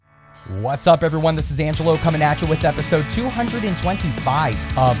What's up, everyone? This is Angelo coming at you with episode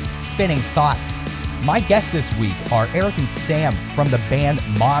 225 of Spinning Thoughts. My guests this week are Eric and Sam from the band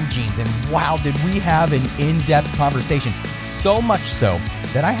Mom Jeans, and wow, did we have an in-depth conversation. So much so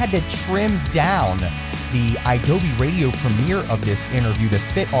that I had to trim down the Adobe Radio premiere of this interview to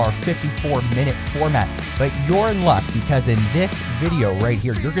fit our 54-minute format. But you're in luck because in this video right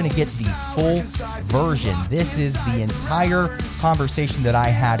here, you're going to get the full version. This is the entire conversation that I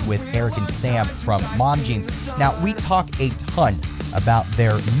had with Eric and Sam from Mom Jeans. Now, we talk a ton about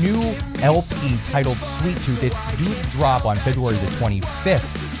their new LP titled Sweet Tooth. It's due to drop on February the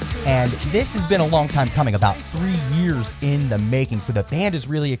 25th. And this has been a long time coming, about 3 years in the making. So the band is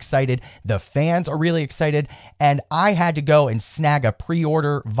really excited. The fans are really excited. And I had to go and snag a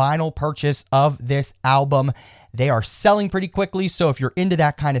pre-order vinyl purchase of this album. They are selling pretty quickly. So if you're into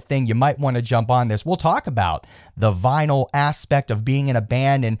that kind of thing, you might want to jump on this. We'll talk about the vinyl aspect of being in a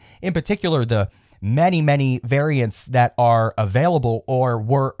band, and in particular, the many variants that are available or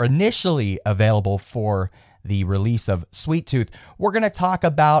were initially available for the release of Sweet Tooth. We're going to talk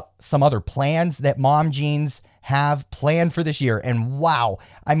about some other plans that Mom Jeans have planned for this year. And wow,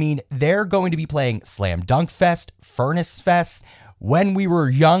 I mean, they're going to be playing Slam Dunk Fest, Furnace Fest, When We Were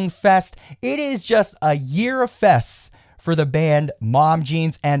Young Fest. It is just a year of fests for the band Mom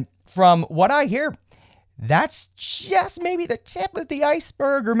Jeans. And from what I hear, that's just maybe the tip of the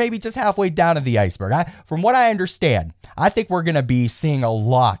iceberg, or maybe just halfway down of the iceberg. From what I understand, I think we're going to be seeing a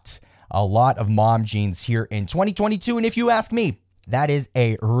lot of Mom Jeans here in 2022. And if you ask me, that is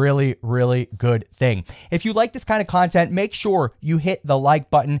a really good thing. If you like this kind of content, make sure you hit the like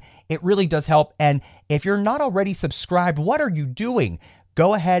button. It really does help. And if you're not already subscribed, what are you doing?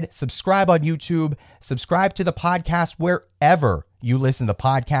 Go ahead, subscribe on YouTube, subscribe to the podcast wherever you listen to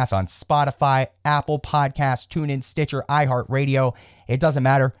podcasts, on Spotify, Apple Podcasts, TuneIn, Stitcher, iHeartRadio. It doesn't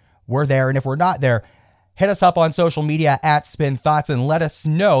matter. We're there. And if we're not there, hit us up on social media at Spin Thoughts and let us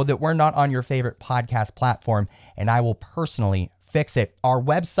know that we're not on your favorite podcast platform, and I will personally fix it. Our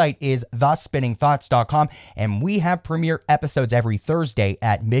website is thespinningthoughts.com, and we have premiere episodes every Thursday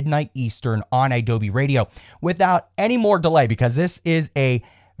at midnight Eastern on Adobe Radio. Without any more delay, because this is a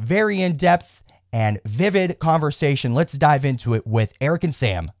very in-depth and vivid conversation, let's dive into it with Eric and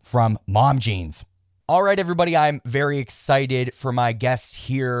Sam from Mom Jeans. All right, everybody, I'm very excited for my guests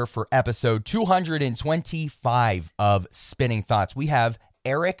here for episode 225 of Spinning Thoughts. We have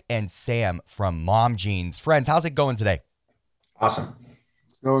Eric and Sam from Mom Jeans. Friends, how's it going today? Awesome.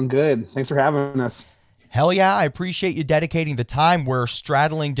 Going good. Thanks for having us. Hell yeah, I appreciate you dedicating the time. We're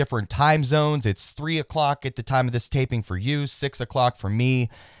straddling different time zones. It's 3 o'clock at the time of this taping for you, 6 o'clock for me.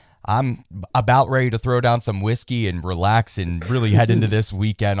 I'm about ready to throw down some whiskey and relax and really head into this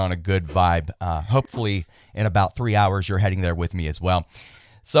weekend on a good vibe. Hopefully in about 3 hours, you're heading there with me as well.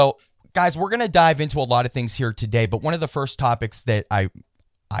 So guys, we're going to dive into a lot of things here today, but one of the first topics that I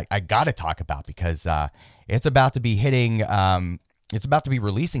got to talk about, because it's about to be hitting, it's about to be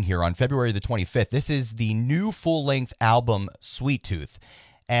releasing here on February the 25th. This is the new full-length album, Sweet Tooth.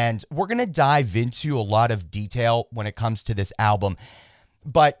 And we're going to dive into a lot of detail when it comes to this album.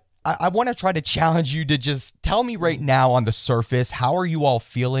 But I want to try to challenge you to just tell me right now on the surface, how are you all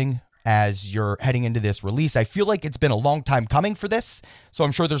feeling as you're heading into this release? I feel like it's been a long time coming for this, so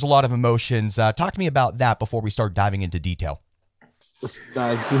I'm sure there's a lot of emotions. Talk to me about that before we start diving into detail.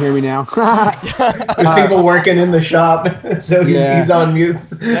 Can you hear me now? There's people working in the shop, so he's on mute.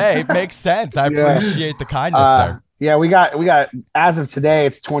 Hey, it makes sense. I appreciate the kindness there. Yeah, we got as of today,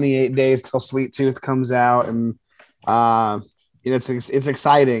 it's 28 days till Sweet Tooth comes out, and it's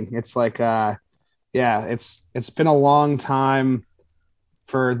exciting. It's like it's been a long time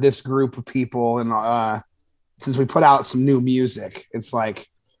for this group of people, and since we put out some new music, it's like,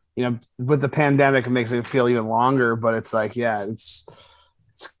 with the pandemic, it makes it feel even longer, but it's like, it's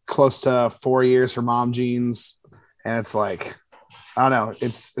close to 4 years for Mom Jeans, and it's like, I don't know,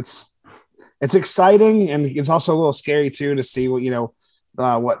 it's exciting, and it's also a little scary too to see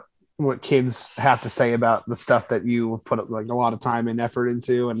what kids have to say about the stuff that you have put like a lot of time and effort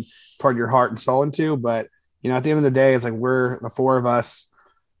into and poured your heart and soul into. But at the end of the day, it's like the four of us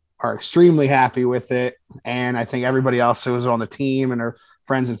are extremely happy with it, and I think everybody else who was on the team and our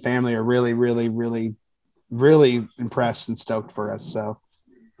friends and family are really impressed and stoked for us. So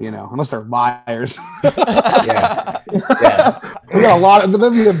unless they're liars. Yeah. We got a lot of, there'll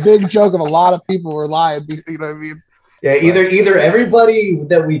be a big joke of a lot of people were lying. You know what I mean? Yeah. Either everybody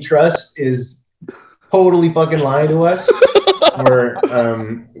that we trust is totally fucking lying to us, or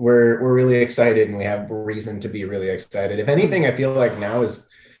we're really excited and we have reason to be really excited. If anything, I feel like now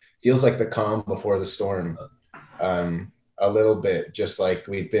feels like the calm before the storm. a little bit, just like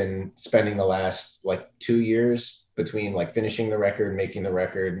we've been spending the last like 2 years between like finishing the record, making the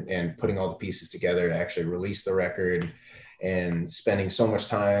record, and putting all the pieces together to actually release the record, and spending so much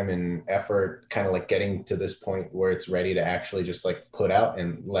time and effort kind of like getting to this point where it's ready to actually just like put out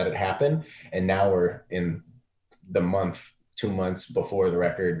and let it happen. And now we're in the month, 2 months before the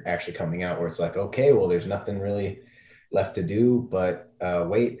record actually coming out, where it's like, okay, well, there's nothing really left to do but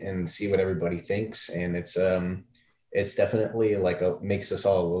wait and see what everybody thinks. And it's definitely like makes us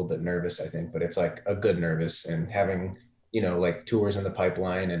all a little bit nervous, I think, but it's like a good nervous. And having, like tours in the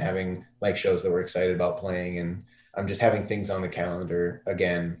pipeline and having like shows that we're excited about playing, and I'm just having things on the calendar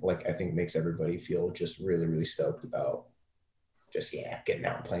again, like I think makes everybody feel just really, really stoked about just, getting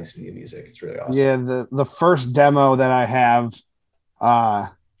out and playing some new music. It's really awesome. Yeah, the first demo that I have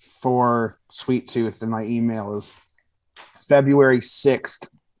for Sweet Tooth in my email is February 6th,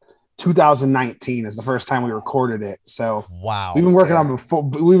 2019 is the first time we recorded it. So wow, we've been working on before.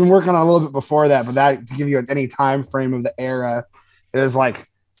 We've been working on a little bit before that, but that to give you any time frame of the era is like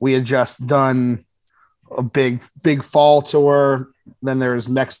we had just done a big fall tour. Then there's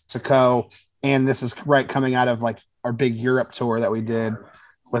Mexico, and this is right coming out of like our big Europe tour that we did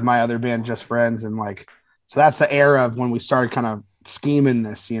with my other band, Just Friends, and like so that's the era of when we started kind of scheming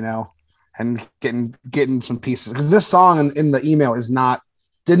this, and getting some pieces, because this song in the email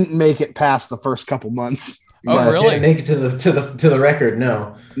didn't make it past the first couple months. Oh, really? Didn't make it to the record.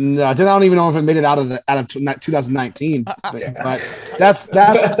 No, I don't even know if it made it out of 2019. But that's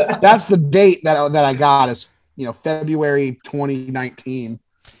the date that I got is February 2019.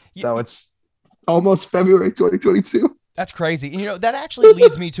 So it's almost February 2022. That's crazy. That actually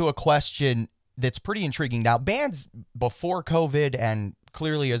leads me to a question that's pretty intriguing. Now, bands before COVID and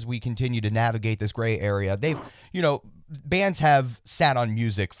clearly as we continue to navigate this gray area, they've, bands have sat on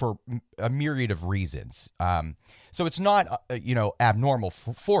music for a myriad of reasons. So it's not, abnormal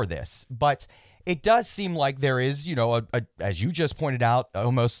for this, but it does seem like there is, as you just pointed out,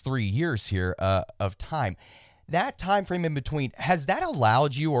 almost 3 years here of time. That time frame in between, has that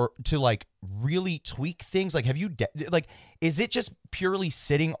allowed you to like really tweak things? Like, have you is it just purely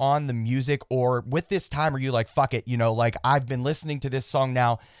sitting on the music, or with this time are you like, fuck it, like I've been listening to this song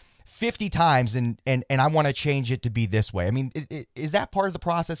now 50 times and I want to change it to be this way? I mean, is that part of the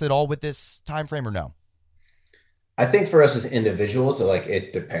process at all with this time frame, or no? I think for us as individuals, like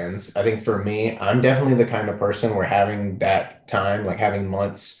it depends. I think for me, I'm definitely the kind of person where having that time, like having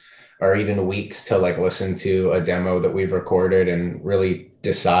months or even weeks to like listen to a demo that we've recorded and really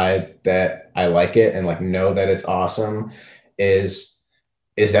decide that I like it and like know that it's awesome is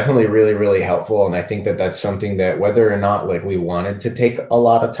definitely really, really helpful. And I think that that's something that whether or not like we wanted to take a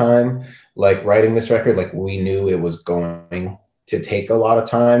lot of time, like writing this record, like we knew it was going to take a lot of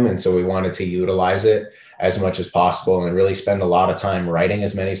time. And so we wanted to utilize it as much as possible and really spend a lot of time writing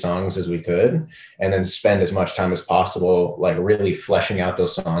as many songs as we could, and then spend as much time as possible, like really fleshing out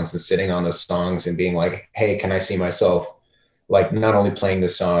those songs and sitting on those songs and being like, hey, can I see myself like not only playing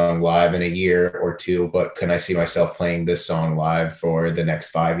this song live in a year or two, but can I see myself playing this song live for the next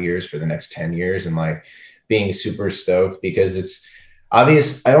 5 years, for the next 10 years? And like being super stoked, because it's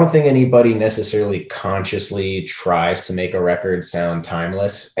obvious. I don't think anybody necessarily consciously tries to make a record sound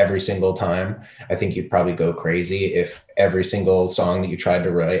timeless every single time. I think you'd probably go crazy if every single song that you tried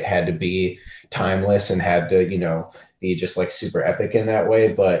to write had to be timeless and had to, be just like super epic in that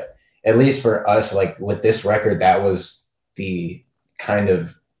way. But at least for us, like with this record, that was the kind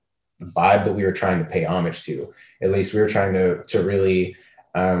of vibe that we were trying to pay homage to. At least we were trying to really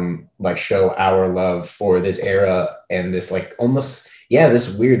like show our love for this era and this like almost, this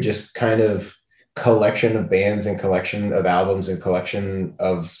weird just kind of collection of bands and collection of albums and collection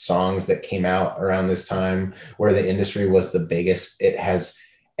of songs that came out around this time where the industry was the biggest it has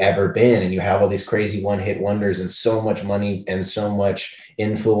ever been. And you have all these crazy one-hit wonders and so much money and so much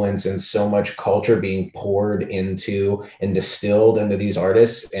influence and so much culture being poured into and distilled into these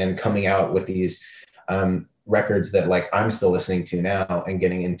artists and coming out with these records that like I'm still listening to now and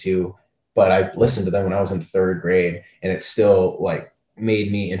getting into, but I listened to them when I was in third grade and it still like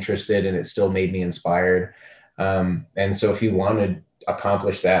made me interested and it still made me inspired. And so if you want to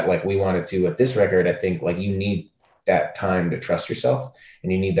accomplish that, like we wanted to with this record, I think like you need that time to trust yourself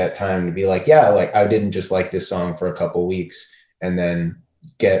and you need that time to be like, like I didn't just like this song for a couple weeks and then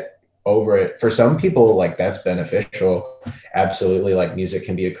get over it. For some people, like that's beneficial. Absolutely. Like music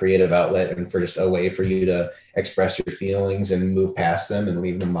can be a creative outlet and for just a way for you to express your feelings and move past them and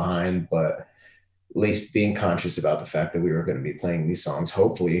leave them behind. But at least being conscious about the fact that we were going to be playing these songs,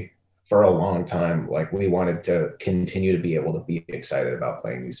 hopefully for a long time. Like we wanted to continue to be able to be excited about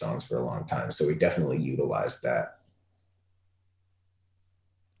playing these songs for a long time. So we definitely utilized that.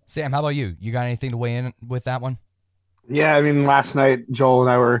 Sam, how about you? You got anything to weigh in with that one? Yeah, I mean, last night Joel and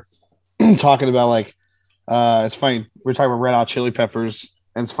I were talking about like, it's funny. We're talking about Red Hot Chili Peppers,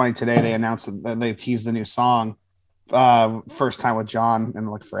 and it's funny today they announced that they teased the new song, first time with John in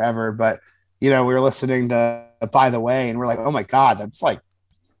like forever. But we were listening to By the Way, and we're like, oh my god, that's like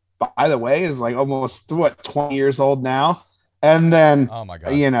By the Way is like almost 20 years old now. And then, oh my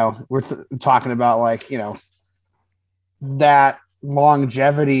god, we're talking about like that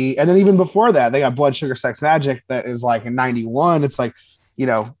longevity, and then even before that, they got Blood Sugar Sex Magic that is like in '91. It's like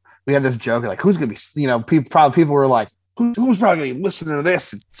we had this joke like who's gonna be people were like who's probably gonna be listening to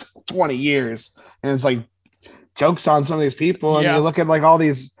this in 20 years, and it's like jokes on some of these people, and you look at like all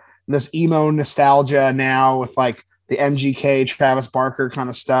this emo nostalgia now with like the MGK Travis Barker kind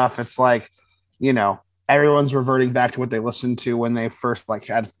of stuff. It's like everyone's reverting back to what they listened to when they first like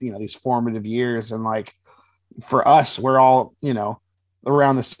had these formative years, and like for us, we're all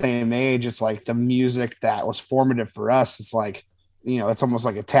around the same age. It's like the music that was formative for us. It's like it's almost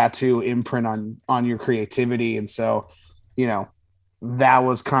like a tattoo imprint on your creativity, and so that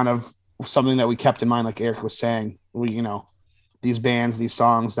was kind of something that we kept in mind. Like Eric was saying, these bands, these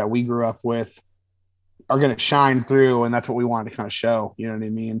songs that we grew up with are going to shine through, and that's what we wanted to kind of show. You know what I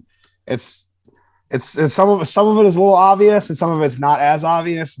mean? It's some of it is a little obvious, and some of it's not as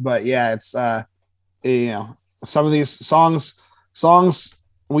obvious. But yeah, it's some of these songs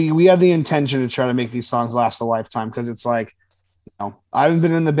we had the intention to try to make these songs last a lifetime, because it's like I haven't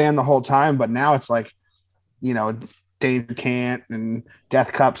been in the band the whole time, but now it's like Danger Can't and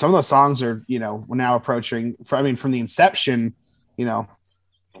Death Cup. Some of those songs are we're now approaching from the inception,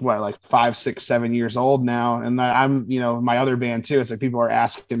 like 5, 6, 7 years old now. And I'm my other band too, it's like people are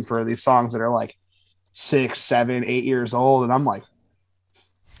asking for these songs that are like 6, 7, 8 years old, and I'm like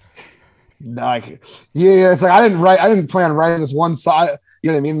it's like I didn't plan on writing this one song.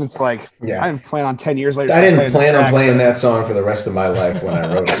 You know what I mean? It's like I didn't plan on 10 years later. I didn't plan on playing that song for the rest of my life when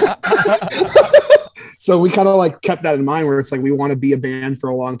I wrote it. So we kind of like kept that in mind, where it's like we want to be a band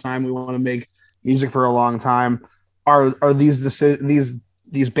for a long time. We want to make music for a long time. Are these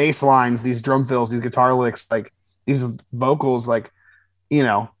bass lines, these drum fills, these guitar licks, like these vocals, like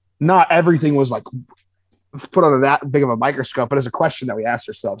not everything was like put under that big of a microscope, but it's a question that we asked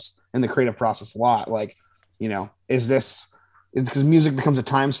ourselves in the creative process a lot. Like, is this, because music becomes a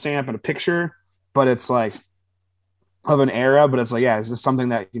timestamp and a picture, but it's like of an era, but it's like, is this something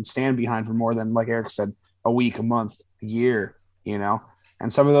that you can stand behind for more than, like Eric said, a week, a month, a year,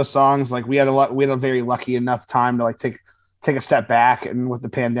 And some of those songs, like we had a very lucky enough time to like take a step back and with the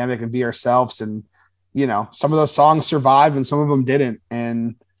pandemic and be ourselves. And, some of those songs survived and some of them didn't.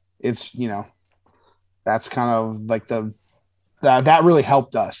 And it's, that's kind of like that really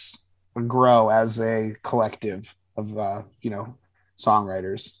helped us grow as a collective of,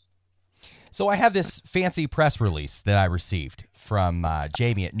 songwriters. So I have this fancy press release that I received from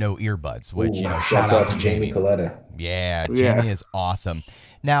Jamie at No Earbuds, which, shout out to Jamie Coletta. Yeah, Jamie is awesome.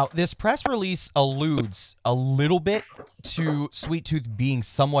 Now, this press release alludes a little bit to Sweet Tooth being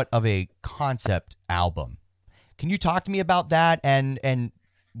somewhat of a concept album. Can you talk to me about that and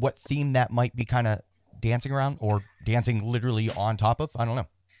what theme that might be kind of dancing around or dancing literally on top of? I don't know.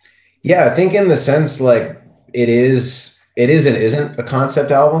 Yeah, I think in the sense like it is and isn't a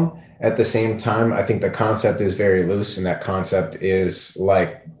concept album. At the same time, I think the concept is very loose, and that concept is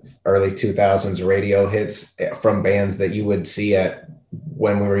like early 2000s radio hits from bands that you would see at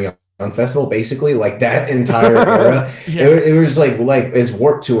when we were young festival, basically like that entire era. It was like is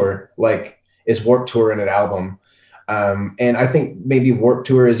Warped Tour in an album. And I think maybe Warped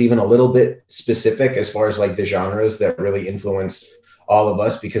Tour is even a little bit specific as far as like the genres that really influenced all of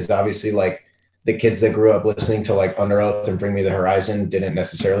us, because obviously like the kids that grew up listening to like Under Oath and Bring Me the Horizon didn't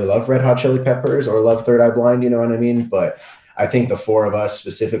necessarily love Red Hot Chili Peppers or love Third Eye Blind, you know what I mean? But I think the four of us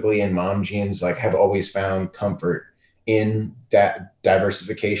specifically in Mom Jeans like have always found comfort in that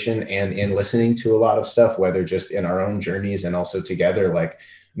diversification and in listening to a lot of stuff, whether just in our own journeys and also together. Like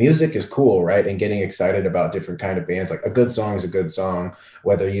music is cool, right? And getting excited about different kind of bands. Like a good song is a good song,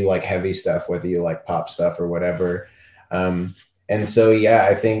 whether you like heavy stuff, whether you like pop stuff or whatever. And so, yeah,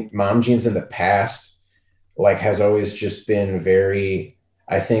 I think Mom Jeans in the past, like has always just been very,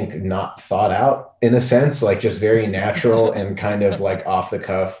 I think, not thought out in a sense, like just very natural and kind of like off the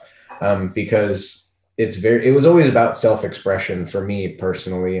cuff, because it was always about self-expression for me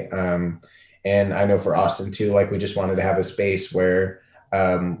personally. And I know for Austin too, like we just wanted to have a space where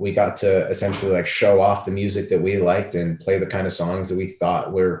we got to essentially like show off the music that we liked and play the kind of songs that we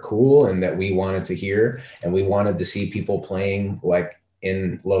thought were cool and that we wanted to hear. And we wanted to see people playing like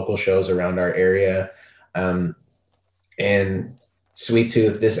in local shows around our area. And Sweet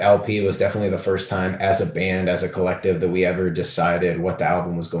Tooth, this LP was definitely the first time as a band, as a collective, that we ever decided what the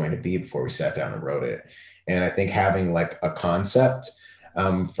album was going to be before we sat down and wrote it. And I think having like a concept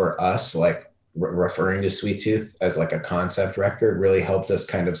for us, like referring to Sweet Tooth as like a concept record, really helped us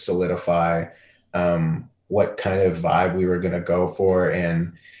kind of solidify what kind of vibe we were going to go for.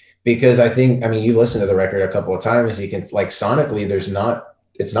 And because I think, I mean, you listened to the record a couple of times, you can like sonically,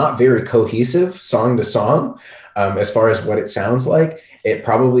 it's not very cohesive song to song. As far as what it sounds like, it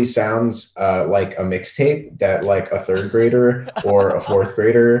probably sounds like a mixtape that like a third grader or a fourth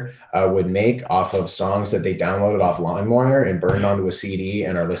grader would make off of songs that they downloaded off LimeWire and burned onto a CD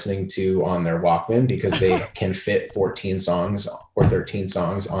and are listening to on their Walkman because they can fit 14 songs or 13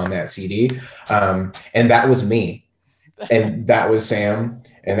 songs on that CD. And that was me. And that was Sam.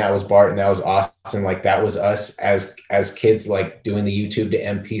 And that was Bart, and that was Austin. Like that was us as kids, like doing the YouTube to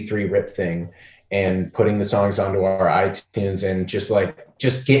MP3 rip thing and putting the songs onto our iTunes and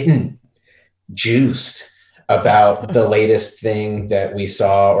just getting juiced about the latest thing that we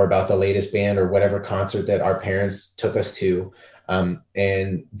saw or about the latest band or whatever concert that our parents took us to.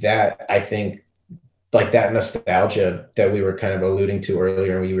 And that, I think, like that nostalgia that we were kind of alluding to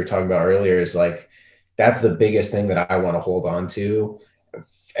earlier and we were talking about earlier is like, that's the biggest thing that I want to hold on to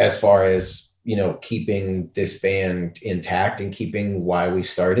as far as, you know, keeping this band intact and keeping why we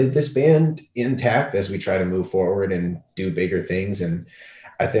started this band intact as we try to move forward and do bigger things. And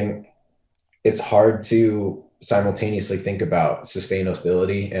I think it's hard to simultaneously think about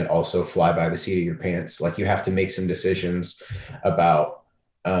sustainability and also fly by the seat of your pants. Like you have to make some decisions about,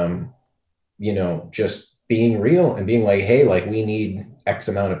 you know, just being real and being like, hey, like we need X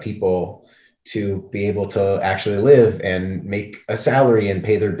amount of people to be able to actually live and make a salary and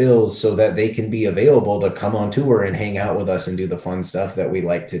pay their bills so that they can be available to come on tour and hang out with us and do the fun stuff that we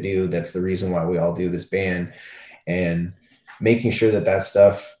like to do. That's the reason why we all do this band, and making sure that that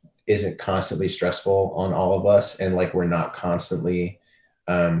stuff isn't constantly stressful on all of us. And like, we're not constantly,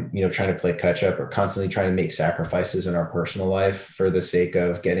 you know, trying to play catch up or constantly trying to make sacrifices in our personal life for the sake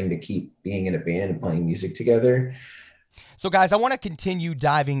of getting to keep being in a band and playing music together. So, guys, I want to continue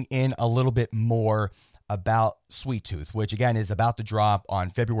diving in a little bit more about Sweet Tooth, which, again, is about to drop on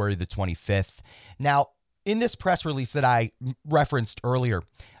February the 25th. Now, in this press release that I referenced earlier,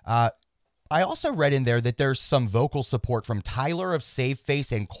 I also read in there that there's some vocal support from Tyler of Save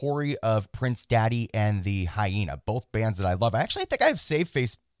Face and Corey of Prince Daddy and the Hyena, both bands that I love. I think I have Save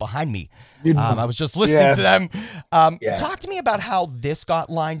Face behind me. I was just listening to them. Talk to me about how this got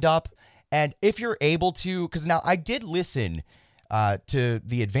lined up. And if you're able to, because now I did listen to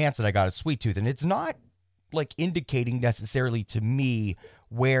the advance that I got of Sweet Tooth, and it's not like indicating necessarily to me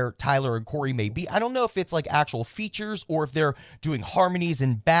where Tyler and Corey may be. I don't know if it's like actual features or if they're doing harmonies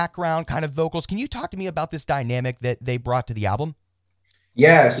and background kind of vocals. Can you talk to me about this dynamic that they brought to the album?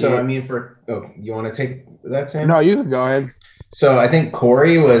 Yeah. So, I mean, you want to take that, Sam? No, you can go ahead. So I think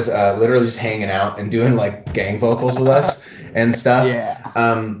Corey was literally just hanging out and doing like gang vocals with us and stuff. Yeah.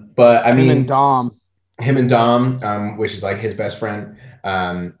 But I mean, him and Dom, which is like his best friend.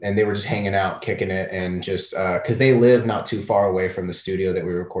 And they were just hanging out, kicking it, and just because they live not too far away from the studio that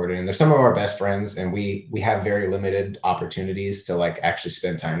we recorded in. They're some of our best friends, and we have very limited opportunities to like actually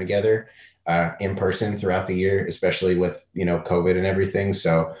spend time together in person throughout the year, especially with, you know, COVID and everything.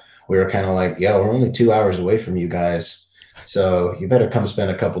 So we were kind of like, yo, we're only 2 hours away from you guys. So you better come spend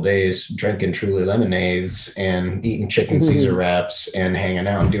a couple days drinking Truly lemonades and eating chicken Caesar wraps and hanging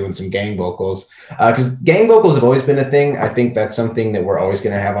out and doing some gang vocals. Because gang vocals have always been a thing. I think that's something that we're always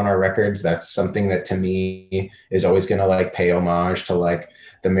going to have on our records. That's something that to me is always going to like pay homage to like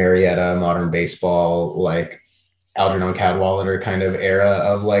the Marietta, Modern Baseball, like Algernon Cadwallader kind of era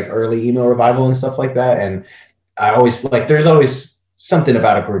of like early emo revival and stuff like that. And I always like, there's always something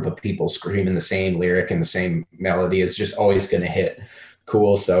about a group of people screaming the same lyric and the same melody is just always going to hit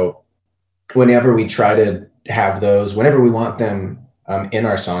cool. So whenever we try to have those, whenever we want them in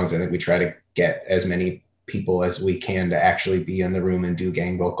our songs, I think we try to get as many people as we can to actually be in the room and do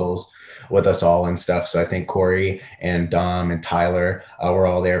gang vocals with us all and stuff. So I think Corey and Dom and Tyler were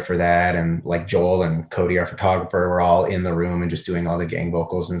all there for that. And like Joel and Cody, our photographer, were all in the room and just doing all the gang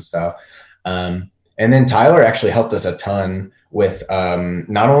vocals and stuff. And then Tyler actually helped us a ton with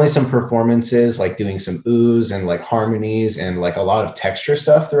not only some performances, like doing some oohs and like harmonies and like a lot of texture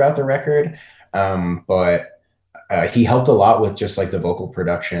stuff throughout the record. But he helped a lot with just like the vocal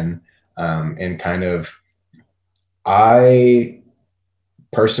production and kind of, I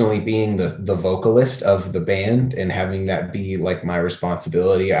personally being the vocalist of the band and having that be like my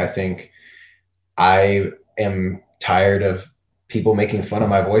responsibility. I think I am tired of people making fun of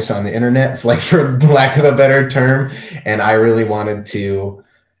my voice on the internet, like for lack of a better term. And I really wanted to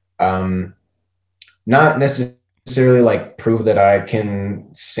not necessarily like prove that I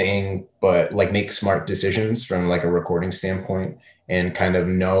can sing, but like make smart decisions from like a recording standpoint and kind of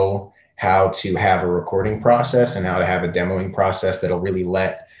know how to have a recording process and how to have a demoing process that'll really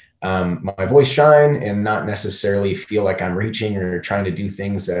let my voice shine and not necessarily feel like I'm reaching or trying to do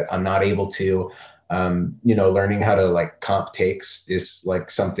things that I'm not able to. Learning how to like comp takes is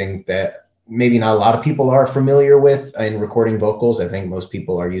like something that maybe not a lot of people are familiar with in recording vocals. I think most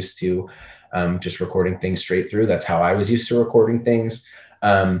people are used to just recording things straight through. That's how I was used to recording things.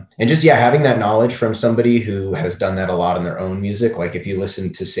 And just, yeah, having that knowledge from somebody who has done that a lot in their own music. Like if you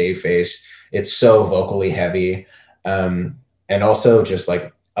listen to Save Face, it's so vocally heavy. And also just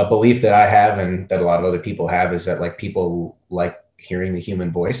like a belief that I have and that a lot of other people have is that like people like hearing the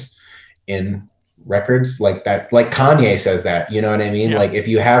human voice in records like that. Like Kanye says that, you know what I mean? Yeah. Like if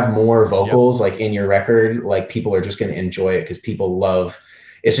you have more vocals like in your record, like people are just going to enjoy it because people love,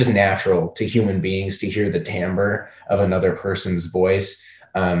 it's just natural to human beings to hear the timbre of another person's voice,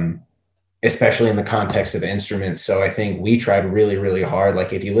 especially in the context of instruments. So I think we tried really, really hard.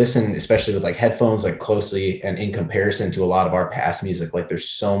 Like if you listen, especially with like headphones, like closely and in comparison to a lot of our past music, like there's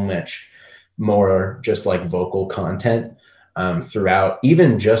so much more just like vocal content throughout,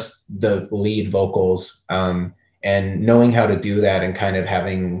 even just the lead vocals, and knowing how to do that and kind of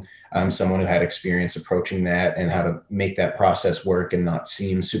having someone who had experience approaching that and how to make that process work and not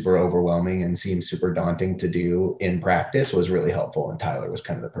seem super overwhelming and seem super daunting to do in practice was really helpful. And Tyler was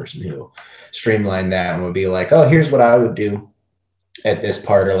kind of the person who streamlined that and would be like, oh, here's what I would do at this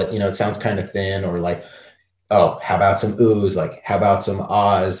part, or like, it sounds kind of thin, or like, oh, how about some oohs? Like, how about some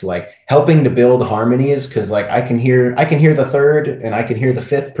ahs? Like helping to build harmonies. Cause like I can hear the third and I can hear the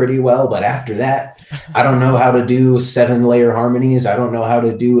fifth pretty well. But after that, I don't know how to do 7-layer harmonies. I don't know how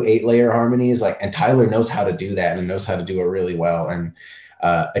to do 8-layer harmonies. Like, and Tyler knows how to do that and knows how to do it really well and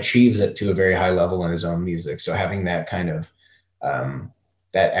achieves it to a very high level in his own music. So having that kind of,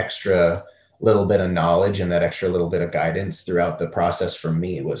 that extra little bit of knowledge and that extra little bit of guidance throughout the process for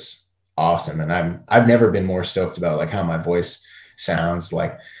me was awesome. And I've never been more stoked about like how my voice sounds.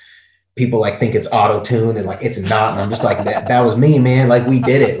 Like people like think it's auto-tuned and like it's not, and I'm just like that was me, man. Like we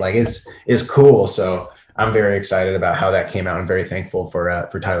did it. Like it's cool. So I'm very excited about how that came out and very thankful for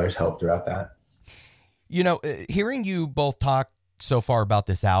Tyler's help throughout that. Hearing you both talk so far about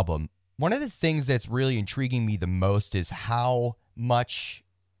this album, one of the things that's really intriguing me the most is how much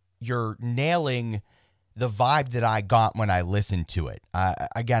you're nailing the vibe that I got when I listened to it.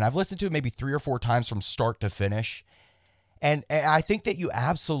 Again, I've listened to it maybe 3 or 4 times from start to finish. And I think that you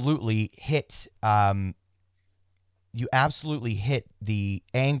absolutely hit the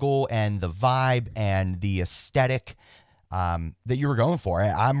angle and the vibe and the aesthetic that you were going for.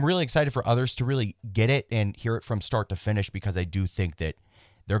 I'm really excited for others to really get it and hear it from start to finish, because I do think that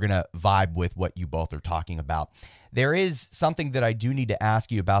they're going to vibe with what you both are talking about. There is something that I do need to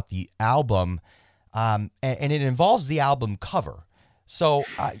ask you about the album. And it involves the album cover. So,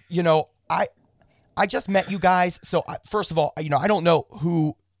 I just met you guys. So first of all, I don't know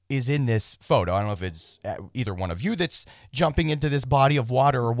who is in this photo. I don't know if it's either one of you that's jumping into this body of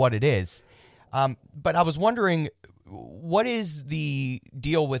water or what it is. But I was wondering, what is the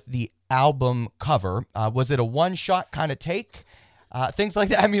deal with the album cover? Was it a one-shot kind of take? Things like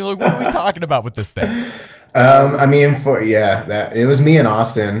that. I mean, look, what are we talking about with this thing? That it was me and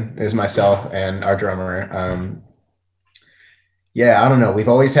Austin. It was myself and our drummer. I don't know. We've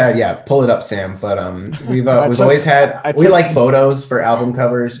always had, pull it up, Sam. But we've always had, we like photos for album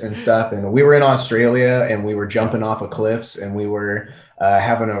covers and stuff. And we were in Australia and we were jumping off of cliffs and we were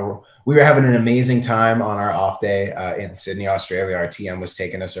having an amazing time on our off day in Sydney, Australia. Our TM was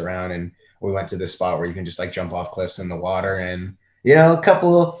taking us around and we went to this spot where you can just like jump off cliffs in the water, and a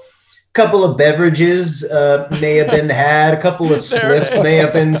couple of beverages may have been had, a couple of spliffs may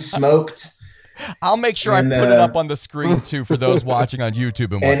have been smoked. I'll make sure I put it up on the screen too for those watching on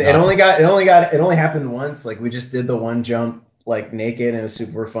YouTube and whatnot. And it only happened once. Like we just did the one jump like naked and it was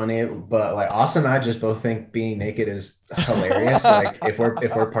super funny. But like Austin and I just both think being naked is hilarious. Like if we're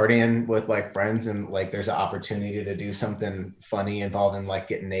partying with like friends and like there's an opportunity to do something funny involving like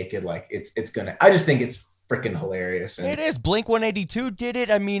getting naked, like I just think it's freaking hilarious. And it is. Blink-182 did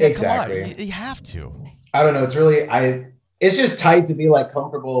it. I mean, exactly. Come on, you have to. I don't know. It's really, it's just tight to be like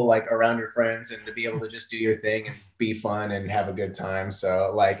comfortable, like around your friends and to be able to just do your thing and be fun and have a good time.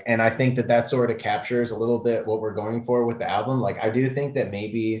 So like, and I think that sort of captures a little bit what we're going for with the album. Like, I do think that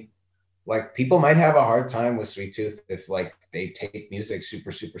maybe like people might have a hard time with Sweet Tooth if like they take music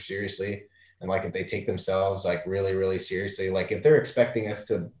super, super seriously and like if they take themselves like really, really seriously, like if they're expecting us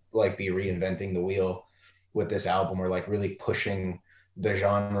to like be reinventing the wheel with this album or like really pushing the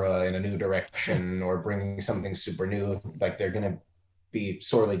genre in a new direction or bringing something super new, like they're gonna be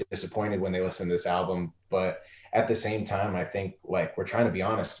sorely disappointed when they listen to this album. But at the same time, I think like we're trying to be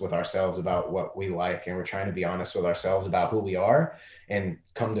honest with ourselves about what we like, and we're trying to be honest with ourselves about who we are and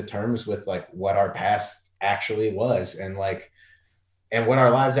come to terms with like what our past actually was, and like and what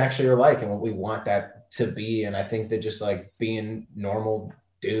our lives actually are like and what we want that to be. And I think that just like being normal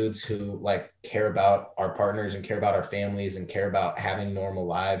dudes who like care about our partners and care about our families and care about having normal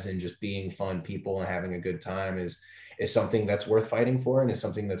lives and just being fun people and having a good time is something that's worth fighting for and is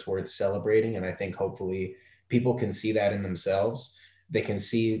something that's worth celebrating. And I think hopefully people can see that in themselves. They can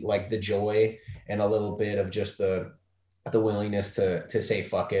see like the joy and a little bit of just the willingness to say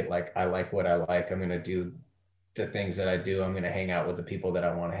fuck it, like I like what I like, I'm going to do the things that I do, I'm going to hang out with the people that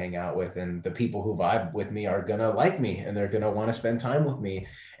I want to hang out with, and the people who vibe with me are going to like me, and they're going to want to spend time with me,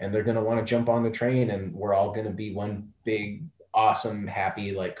 and they're going to want to jump on the train, and we're all going to be one big awesome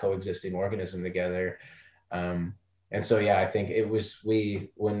happy like coexisting organism together. And so yeah, I think it was I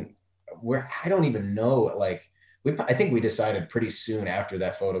don't even know, like I think we decided pretty soon after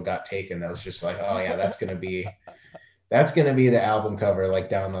that photo got taken that was just like, oh yeah, that's going to be the album cover like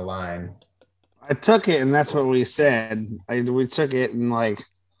down the line. I took it, and that's what we said. We took it, and like,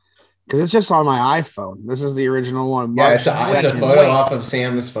 because it's just on my iPhone. This is the original one. Yeah, it's a photo off of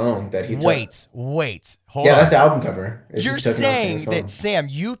Sam's phone that he took. Wait. Hold on. Yeah, that's the album cover. You're saying that, Sam,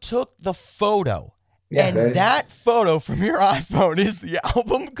 you took the photo, and that photo from your iPhone is the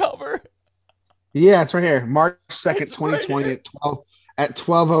album cover? Yeah, it's right here. March 2nd, 2020 at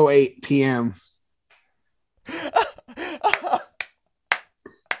 12:08 p.m.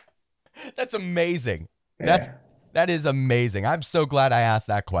 That's amazing. Yeah. That is amazing. I'm so glad I asked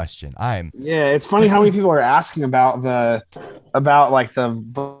that question. Yeah, it's funny how many people are asking about the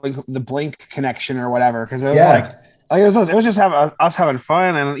Blink connection or whatever, because it was it was just us having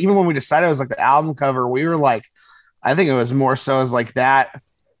fun. And even when we decided it was like the album cover, we were like, I think it was more so as like that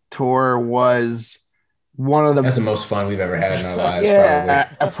tour was one of that's the most fun we've ever had in our lives.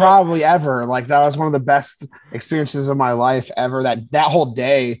 Yeah, probably ever. Like that was one of the best experiences of my life ever. That whole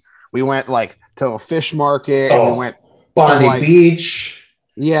day we went like to a fish market and we went Bondi Beach.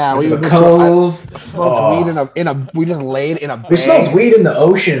 Yeah, we went to the Cove. Smoked weed we just laid in a bay. We smoked weed in the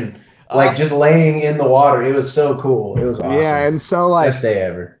ocean, like just laying in the water. It was so cool. It was awesome. Yeah, and so like best day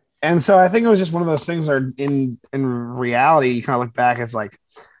ever. And so I think it was just one of those things where in reality, you kind of look back, it's like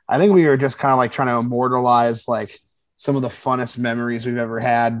I think we were just kind of like trying to immortalize like some of the funnest memories we've ever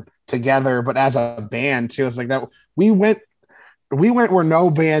had together, but as a band too. It's like that we went where no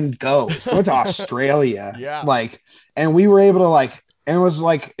band goes. We went to Australia. Yeah. Like, and we were able to like, and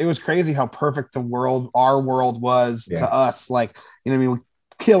it was crazy how perfect our world was to us. Like, you know what I mean?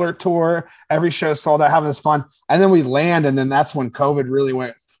 Killer tour, every show sold out, having this fun. And then we land, and then that's when COVID really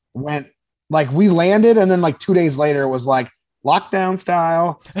went like we landed, and then like 2 days later it was like lockdown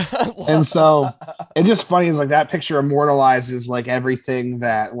style. And so it's just funny is like that picture immortalizes like everything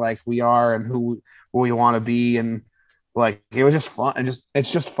that like we are and who we want to be. And like it was just fun, and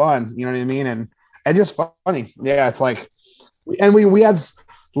it's just fun, you know what I mean? And it's just funny. Yeah, it's like, and we had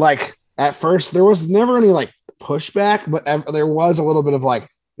like at first there was never any like pushback, but there was a little bit of like,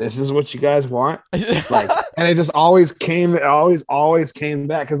 this is what you guys want, like, and it just always came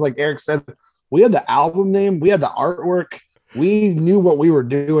back because like Eric said, we had the album name, we had the artwork, we knew what we were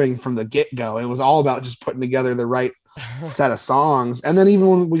doing from the get-go. It was all about just putting together the right set of songs. And then even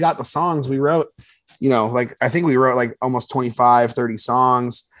when we got the songs, we wrote, you know, like I think we wrote like almost 25-30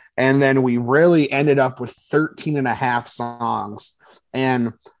 songs, and then we really ended up with 13 and a half songs,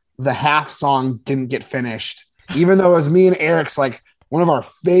 and the half song didn't get finished, even though it was me and Eric's like one of our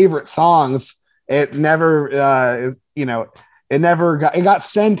favorite songs. It never it got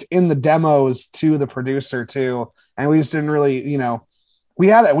sent in the demos to the producer too, and we just didn't really, you know, we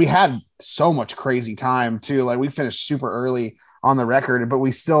had so much crazy time too. Like we finished super early on the record, but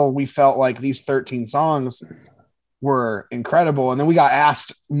we felt like these 13 songs were incredible. And then we got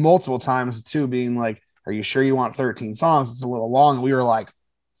asked multiple times too, being like, are you sure you want 13 songs? It's a little long. And we were like,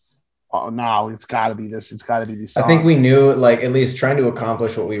 oh no, it's gotta be this. It's gotta be these songs. I think we knew, like, at least trying to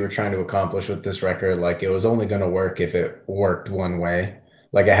accomplish what we were trying to accomplish with this record, like it was only going to work if it worked one way.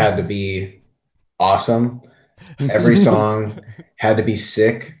 Like it had to be awesome. Every song had to be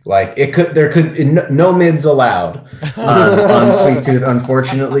sick. Like there could no mids allowed on Sweet Tooth,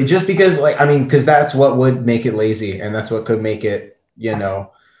 unfortunately, just because because that's what would make it lazy, and that's what could make it,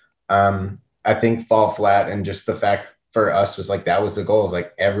 I think, fall flat. And just the fact for us was like, that was the goal, is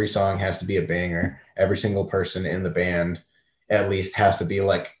like every song has to be a banger. Every single person in the band at least has to be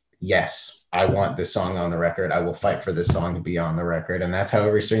like, yes, I want this song on the record. I will fight for this song to be on the record. And that's how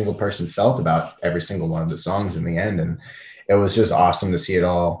every single person felt about every single one of the songs in the end. And it was just awesome to see it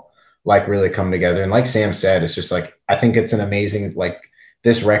all like really come together. And like Sam said, it's just like, I think it's an amazing, like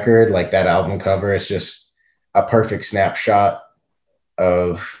this record, like that album cover is just a perfect snapshot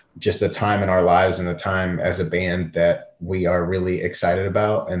of just the time in our lives and the time as a band that we are really excited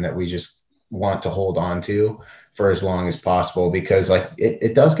about and that we just want to hold on to for as long as possible, because like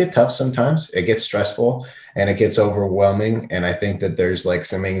it does get tough sometimes. It gets stressful and it gets overwhelming. And I think that there's like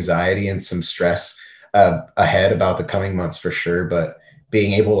some anxiety and some stress ahead about the coming months for sure. But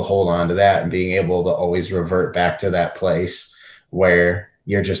being able to hold on to that and being able to always revert back to that place where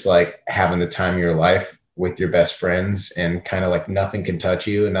you're just like having the time of your life with your best friends and kind of like nothing can touch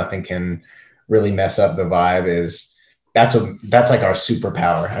you and nothing can really mess up the vibe, that's like our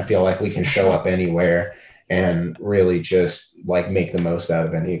superpower. I feel like we can show up anywhere and really just like make the most out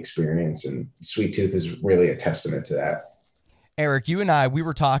of any experience. And Sweet Tooth is really a testament to that. Eric, you and I, we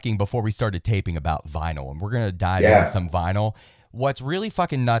were talking before we started taping about vinyl, and we're going to dive into some vinyl. What's really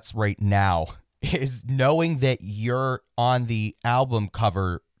fucking nuts right now is knowing that you're on the album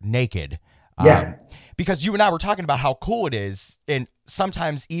cover naked. Because you and I were talking about how cool it is, and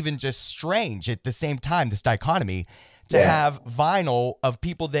sometimes even just strange at the same time, this dichotomy, to have vinyl of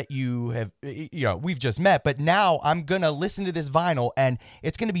people that you have, we've just met, but now I'm going to listen to this vinyl and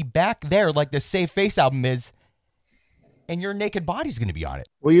it's going to be back there like the Save Face album is, and your naked body's going to be on it.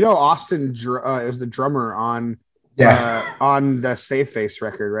 Well, Austin is the drummer on the Save Face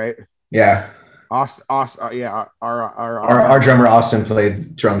record, right? Yeah. Our drummer Austin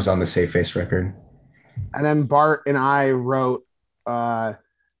played drums on the Save Face record. And then Bart and I wrote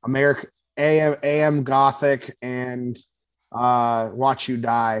AM Gothic and Watch You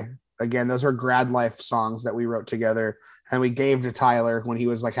Die. Again, those are Grad Life songs that we wrote together and we gave to Tyler when he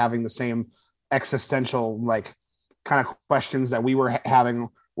was like having the same existential like kind of questions that we were having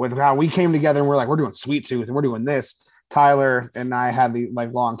with how we came together, and we're like, we're doing Sweet Tooth and we're doing this. Tyler and I had the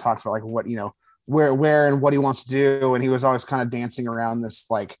like long talks about like what, where and what he wants to do, and he was always kind of dancing around this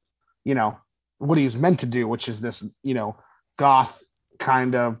like, what he's meant to do, which is this, goth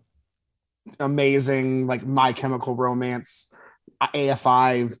kind of amazing, like My Chemical Romance,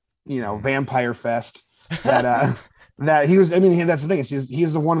 AFI, Vampire Fest that that he was. I mean, that's the thing.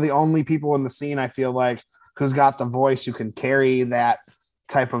 He's one of the only people in the scene, I feel like, who's got the voice who can carry that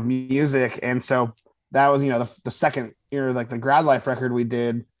type of music. And so that was, the second, like the Grad Life record we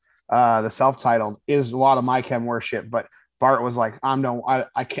did, the self-titled, is a lot of My Chem worship, but Bart was like, I don't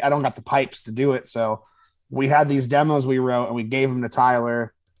got the pipes to do it. So we had these demos we wrote and we gave them to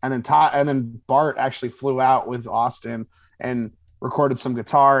Tyler, and then Bart actually flew out with Austin and recorded some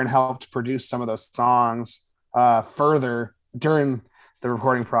guitar and helped produce some of those songs further during the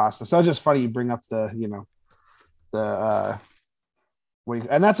recording process. So it's just funny you bring up and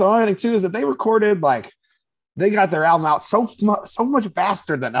that's the only thing too, is that they recorded, like, they got their album out so much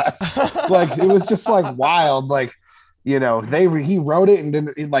faster than us. Like, it was just like wild. Like, he wrote it and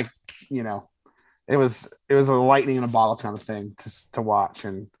then it was a lightning in a bottle kind of thing to watch.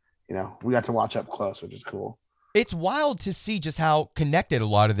 And, we got to watch up close, which is cool. It's wild to see just how connected a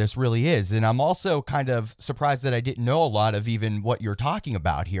lot of this really is. And I'm also kind of surprised that I didn't know a lot of even what you're talking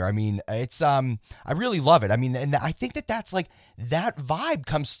about here. I mean, it's, I really love it. I mean, and I think that's like, that vibe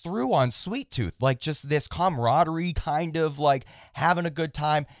comes through on Sweet Tooth, like just this camaraderie, kind of like having a good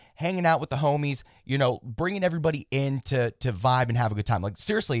time, hanging out with the homies, bringing everybody in to vibe and have a good time. Like,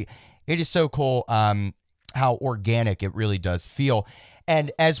 seriously, it is so cool how organic it really does feel.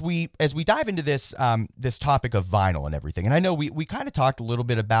 And as we dive into this this topic of vinyl and everything, and I know we kind of talked a little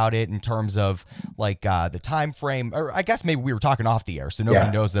bit about it in terms of like the time frame, or I guess maybe we were talking off the air, so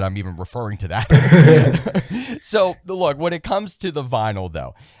nobody knows that I'm even referring to that. So look, when it comes to the vinyl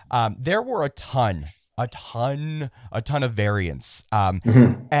though, there were a ton of variants,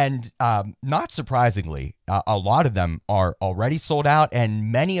 and not surprisingly, a lot of them are already sold out,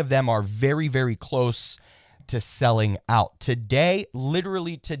 and many of them are very, very close to selling out. Today,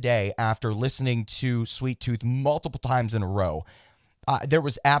 literally today, after listening to Sweet Tooth multiple times in a row, there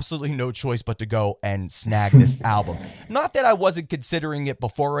was absolutely no choice but to go and snag this album. Not that I wasn't considering it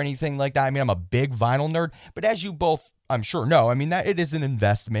before or anything like that. I mean, I'm a big vinyl nerd, but as you both, I'm sure, know, I mean, that it is an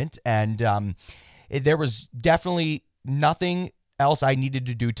investment, and there was definitely nothing else I needed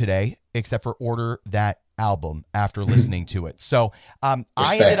to do today except for order that album after listening to it. So I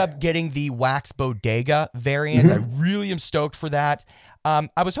ended up getting the Wax Bodega variant. I really am stoked for that.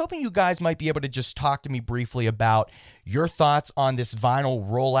 I was hoping you guys might be able to just talk to me briefly about your thoughts on this vinyl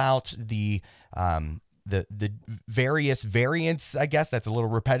rollout, the various variants, I guess that's a little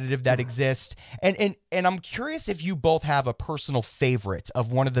repetitive, that exist. And I'm curious if you both have a personal favorite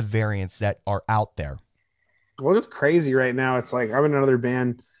of one of the variants that are out there. Well, it's crazy right now. It's like I'm in another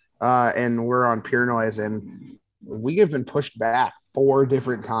band and we're on Pure Noise, and we have been pushed back 4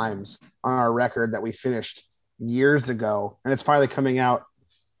 different times on our record that we finished years ago. And it's finally coming out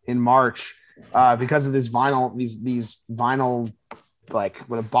in March because of this vinyl, these vinyl, like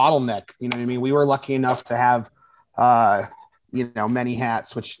with a bottleneck, you know what I mean? We were lucky enough to have, Many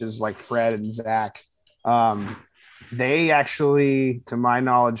Hats, which is like Fred and Zach. They actually, to my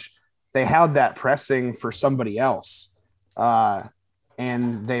knowledge, they had that pressing for somebody else.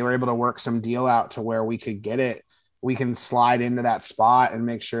 And they were able to work some deal out to where we could get it. We can slide into that spot and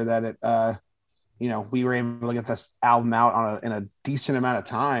make sure that it, we were able to get this album out in a decent amount of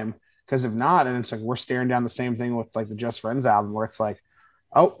time. Because if not, then it's like we're staring down the same thing with like the Just Friends album, where it's like,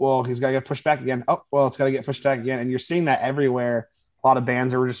 oh, well, he's got to get pushed back again. Oh, well, it's got to get pushed back again. And you're seeing that everywhere. A lot of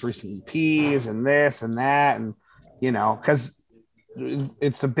bands that were just releasing EPs and this and that. And, because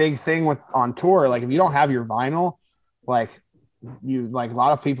it's a big thing on tour. Like, if you don't have your vinyl, a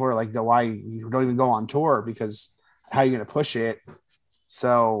lot of people are like, why you don't even go on tour, because how are you going to push it?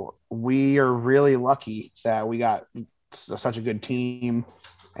 So we are really lucky that we got such a good team,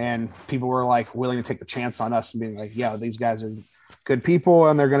 and people were like willing to take the chance on us and being like, yeah, these guys are good people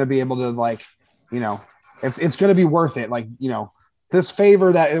and they're going to be able to it's going to be worth it. This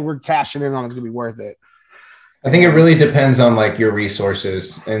favor that we're cashing in on is going to be worth it. I think it really depends on like your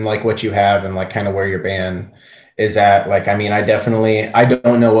resources and like what you have and like kind of where your band is at. Like, I mean, I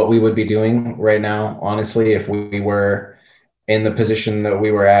don't know what we would be doing right now, honestly, if we were in the position that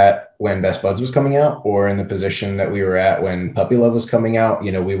we were at when Best Buds was coming out, or in the position that we were at when Puppy Love was coming out.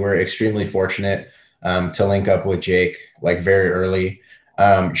 We were extremely fortunate to link up with Jake like very early.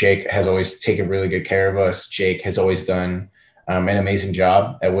 Jake has always taken really good care of us. Jake has always done an amazing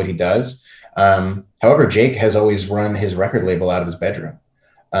job at what he does. However, Jake has always run his record label out of his bedroom.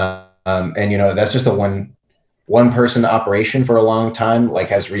 And that's just a one person operation for a long time, like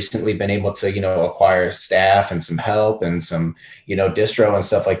has recently been able to, acquire staff and some help and some, distro and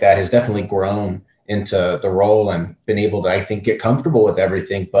stuff like that, has definitely grown into the role and been able to, I think, get comfortable with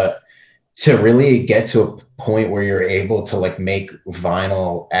everything. But to really get to a point where you're able to like make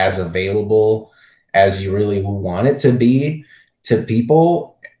vinyl as available as you really want it to be to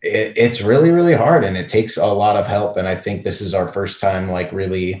people, it's really, really hard. And it takes a lot of help. And I think this is our first time, like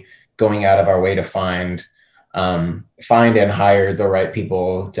really going out of our way to find and hire the right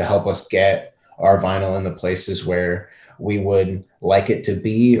people to help us get our vinyl in the places where we would like it to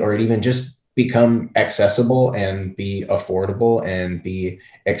be, or even just become accessible and be affordable and be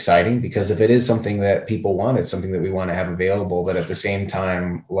exciting. Because if it is something that people want, it's something that we want to have available. But at the same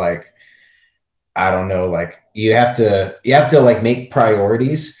time, like, I don't know, like you have to like make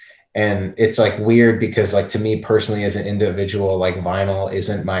priorities. And it's like weird because like to me personally as an individual, like vinyl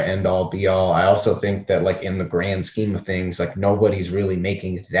isn't my end all be all. I also think that like in the grand scheme of things, like nobody's really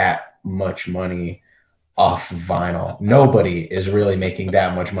making that much money off vinyl. Nobody is really making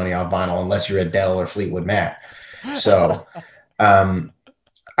that much money off vinyl unless you're Adele or Fleetwood Mac. So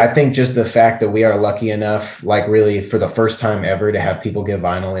I think just the fact that we are lucky enough, like really for the first time ever, to have people get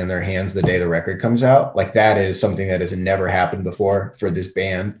vinyl in their hands the day the record comes out, like that is something that has never happened before for this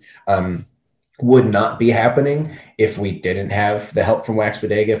band. Would not be happening if we didn't have the help from Wax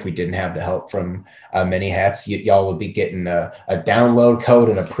Bodega, if we didn't have the help from Many Hats. Y'all would be getting a download code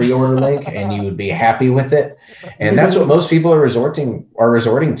and a pre-order link, and you would be happy with it. And that's what most people are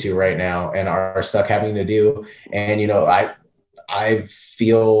resorting to right now and are stuck having to do. And I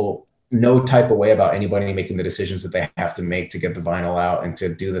feel no type of way about anybody making the decisions that they have to make to get the vinyl out and to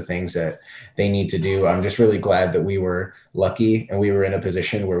do the things that they need to do. I'm just really glad that we were lucky and we were in a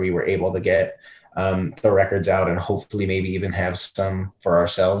position where we were able to get the records out and hopefully maybe even have some for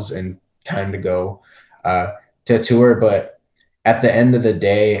ourselves in time to go to tour. But at the end of the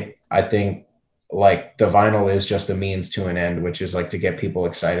day, I think like the vinyl is just a means to an end, which is like to get people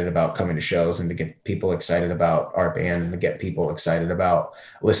excited about coming to shows and to get people excited about our band and to get people excited about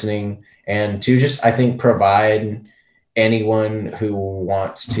listening and to just, I think, provide anyone who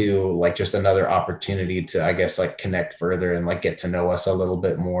wants to like just another opportunity to, I guess, like connect further and like get to know us a little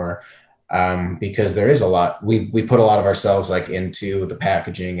bit more. Because there is a lot, we put a lot of ourselves like into the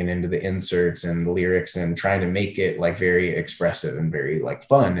packaging and into the inserts and the lyrics and trying to make it like very expressive and very like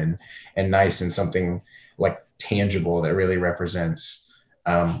fun and nice and something like tangible that really represents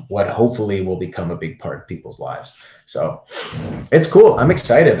what hopefully will become a big part of people's lives. So it's cool. I'm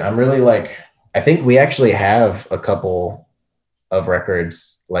excited. I'm really like, I think we actually have a couple of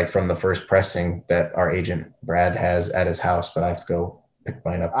records like from the first pressing that our agent Brad has at his house, but I have to go pick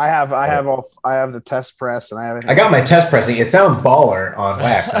mine up. I have the test press, and I got my test pressing. It sounds baller on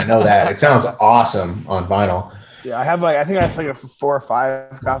wax. I know that. It sounds awesome on vinyl. Yeah, I have like 4 or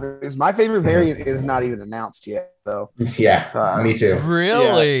 5 copies. My favorite variant is not even announced yet, though. Yeah, me too.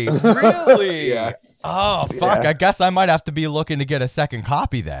 Really? Yeah. Really? Yeah. Oh, fuck. Yeah. I guess I might have to be looking to get a second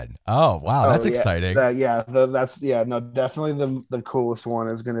copy then. Oh, wow. That's exciting. Definitely the coolest one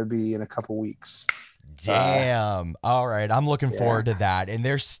is going to be in a couple weeks. Damn. All right. I'm looking forward to that. And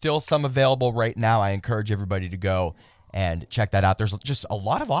there's still some available right now. I encourage everybody to go and check that out. There's just a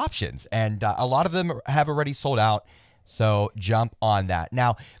lot of options, and a lot of them have already sold out. So jump on that.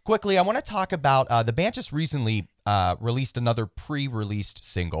 Now, quickly, I want to talk about the band just recently released another pre-released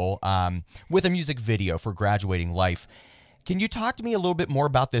single with a music video for Graduating Life. Can you talk to me a little bit more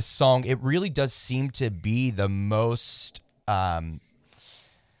about this song? It really does seem to be the most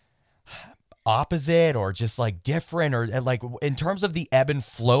opposite, or just like different, or like in terms of the ebb and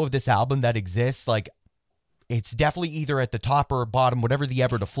flow of this album that exists, like it's definitely either at the top or bottom, whatever the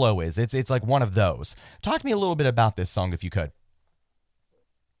ebb or the flow is. It's like one of those. Talk to me a little bit about this song, if you could.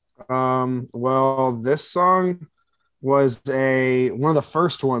 Well, this song was one of the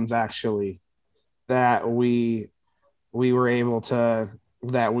first ones actually that we were able to,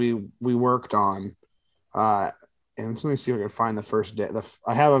 that we worked on. And let me see if I can find the first day.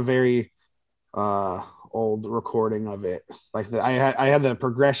 I have a very old recording of it. Like I had the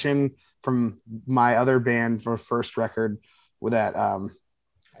progression from my other band for first record with that.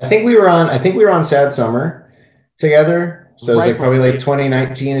 I think we were on Sad Summer together. So Right, it was like probably like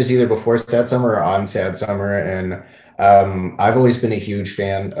 2019 is either before Sad Summer or on Sad Summer. And I've always been a huge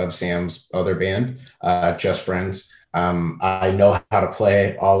fan of Sam's other band, Just Friends. I know how to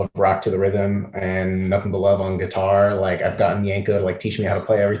play all of Rock to the Rhythm and Nothing But Love on guitar. Like I've gotten Yanko to like teach me how to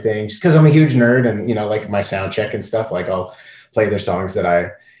play everything, just because I'm a huge nerd, and you know, like my sound check and stuff, like I'll play their songs that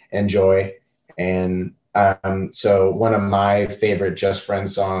I enjoy. And so one of my favorite Just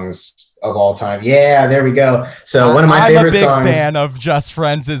Friends songs of all time. Yeah, there we go. So one of my favorite songs. I'm a big fan of Just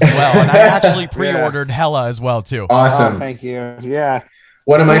Friends as well, and I actually pre-ordered Hella as well too. Awesome. Oh, thank you. Yeah.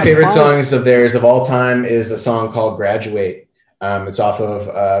 One of my favorite songs of theirs of all time is a song called Graduate. It's off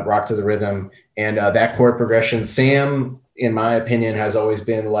of Rock to the Rhythm. And that chord progression, Sam, in my opinion, has always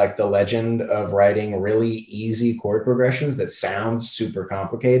been like the legend of writing really easy chord progressions that sound super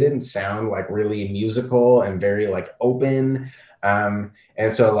complicated and sound like really musical and very like open. And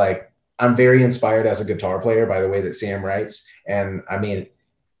so like, I'm very inspired as a guitar player by the way that Sam writes. And I mean,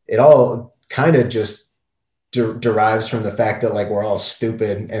 it all kind of just derives from the fact that like we're all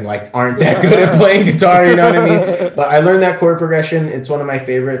stupid and like aren't that good at playing guitar, you know what I mean? But I learned that chord progression. It's one of my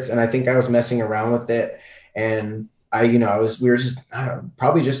favorites, and I think I was messing around with it, and we were just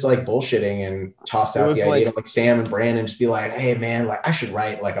probably just like bullshitting and tossed out the idea of like Sam and Brandon just be like, hey man, like I should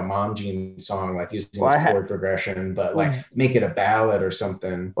write like a Mom Jeans song like using this chord progression, but like make it a ballad or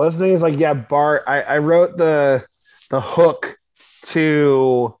something. Well, this thing is like, yeah, Bart, I wrote the hook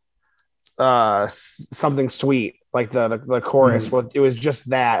to Something Sweet, like the chorus. Well, it was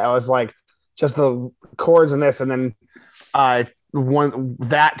just that. I was like, just the chords and this, and then one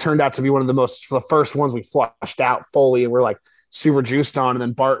that turned out to be one of the first ones we flushed out fully, and we're like super juiced on. And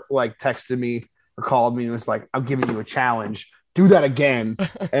then Bart like texted me or called me and was like, I'm giving you a challenge, do that again.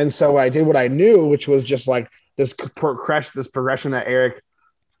 And so I did what I knew, which was just like this progression that Eric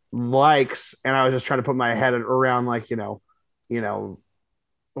likes, and I was just trying to put my head around like, you know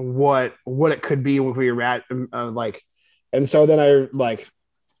what it could be when we were at like. And so then I like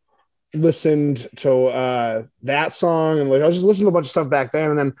listened to that song, and like I was just listening to a bunch of stuff back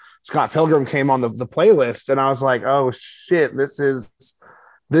then, and then Scott Pilgrim came on the playlist, and I was like, oh shit,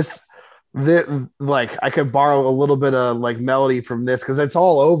 this like I could borrow a little bit of like melody from this, because it's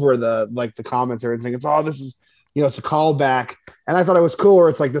all over the like the comments or everything. It's this is, it's a callback, and I thought it was cool where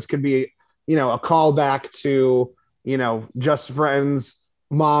it's like this could be a callback to Just Friends,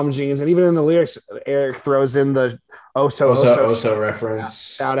 Mom Jeans, and even in the lyrics Eric throws in the Oso reference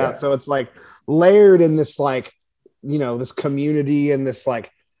shout out. So it's like layered in this like this community, and this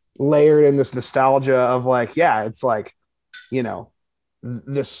like layered in this nostalgia of like, yeah, it's like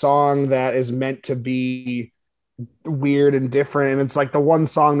this song that is meant to be weird and different, and it's like the one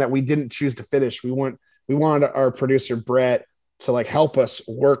song that we didn't choose to finish. We wanted our producer Brett to like help us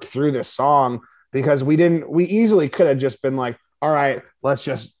work through this song, because we easily could have just been like, all right, let's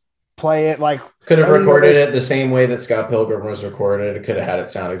just play it like could have oh, recorded it the same way that Scott Pilgrim was recorded. It could have had it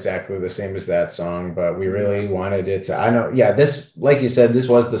sound exactly the same as that song, but we really wanted it to. I know, yeah. This, like you said, this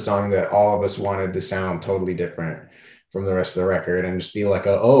was the song that all of us wanted to sound totally different from the rest of the record, and just be like,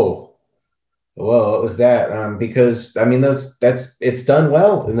 oh, well, what was that? Because I mean, it's done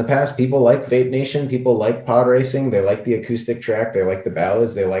well in the past. People like Vape Nation. People like pod racing. They like the acoustic track. They like the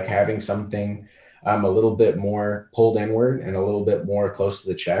ballads. They like having something a little bit more pulled inward and a little bit more close to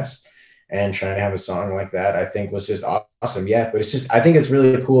the chest. And trying to have a song like that, I think, was just awesome. Yeah, but it's just, I think it's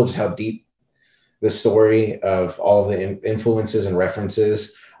really cool just how deep the story of all of the influences and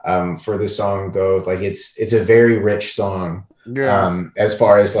references for this song goes. Like it's a very rich song. Yeah. As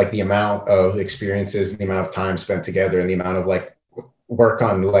far as like the amount of experiences, the amount of time spent together, and the amount of like work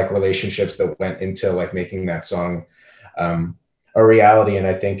on like relationships that went into like making that song a reality. And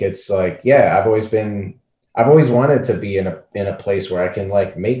I think it's like, yeah, I've always wanted to be in a place where I can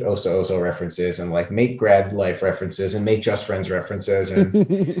like make Oso Oso references and like make Grad Life references and make Just Friends references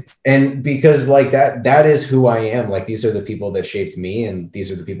and because like that is who I am. Like these are the people that shaped me, and these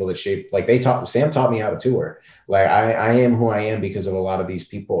are the people that shaped, like Sam taught me how to tour. Like I am who I am because of a lot of these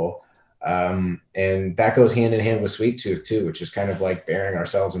people. And that goes hand in hand with Sweet Tooth too, which is kind of like bearing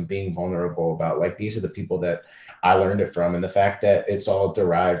ourselves and being vulnerable about like, these are the people that I learned it from. And the fact that it's all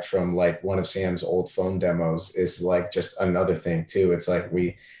derived from like one of Sam's old phone demos is like just another thing too. It's like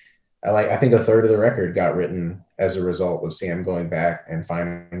I think a third of the record got written as a result of Sam going back and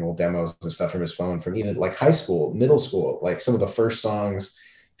finding old demos and stuff from his phone from even like high school, middle school, like some of the first songs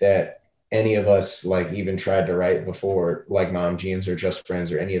that any of us like even tried to write before like Mom Jeans or Just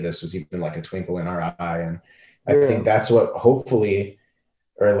Friends or any of this was even like a twinkle in our eye. And I think that's what hopefully,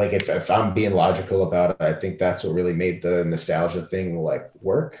 or like if I'm being logical about it, I think that's what really made the nostalgia thing like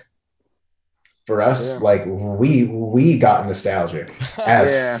work for us. Yeah. Like we got nostalgic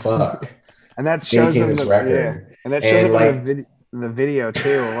as fuck, and that shows them the record. And that shows up like, in the video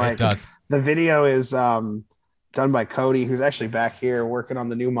too. Like it does. The video is done by Cody, who's actually back here working on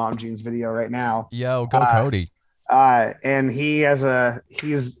the new Mom Jeans video right now. Yo, go Cody. And he's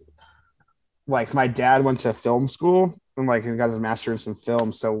like, my dad went to film school and like he got his master's in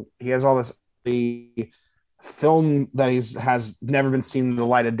film, so he has all this the film that has never been seen in the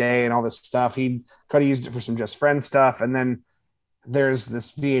light of day and all this stuff. Cody used it for some Just Friends stuff, and then there's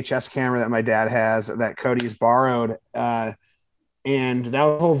this VHS camera that my dad has that Cody's borrowed, and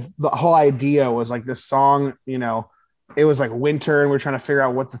the whole idea was like this song, you know, it was like winter and we're trying to figure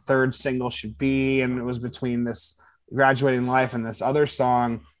out what the third single should be, and it was between this Graduating Life and this other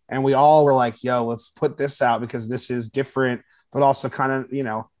song. And we all were like, yo, let's put this out because this is different, but also kind of, you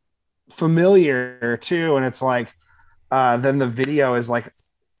know, familiar too. And it's like, then the video is like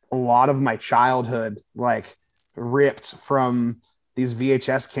a lot of my childhood, like ripped from these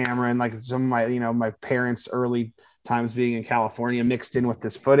VHS camera and like some of my, you know, my parents' early times being in California mixed in with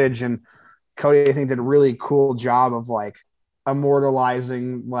this footage. And Cody, I think, did a really cool job of like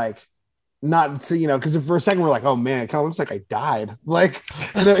immortalizing, like, not to, you know, because for a second we're like, oh man, it kind of looks like I died, like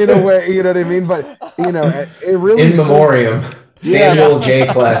in a way, you know what I mean? But you know, it really in memoriam, Samuel J.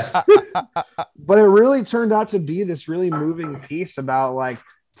 Class. But it really turned out to be this really moving piece about like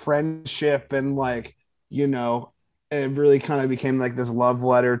friendship and like, you know, it really kind of became like this love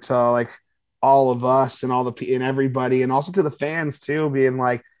letter to like all of us and and everybody, and also to the fans too, being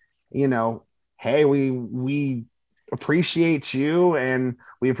like, you know, hey, we appreciate you and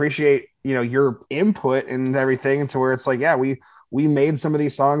we appreciate, you know, your input and everything, to where it's like, yeah, we made some of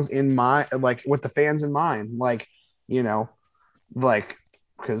these songs in mind, like with the fans in mind, like, you know, like,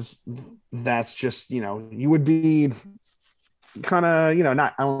 because that's just, you know, you would be kind of, you know,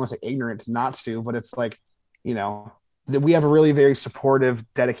 not, I don't want to say ignorant not to, but it's like, you know, that we have a really very supportive,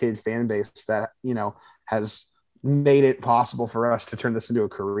 dedicated fan base that, you know, has made it possible for us to turn this into a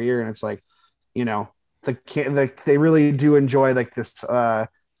career. And it's like, you know, they really do enjoy like this,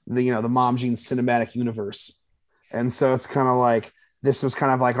 you know, the Mom Jeans cinematic universe. And so it's kind of like, this was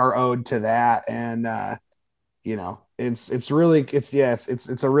kind of like our ode to that. And, you know, it's a really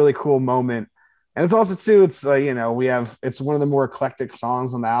cool moment. And it's also too, it's you know, it's one of the more eclectic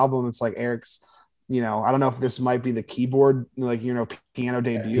songs on the album. It's like Eric's, you know, I don't know if this might be the keyboard, like, you know, piano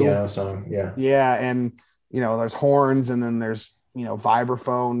debut. Piano song. Yeah. Yeah. And, you know, there's horns and then there's, you know,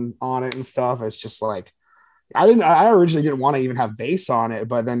 vibraphone on it and stuff. It's just like, I originally didn't want to even have bass on it,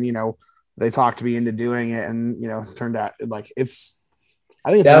 but then, you know, they talked me into doing it, and, you know, turned out like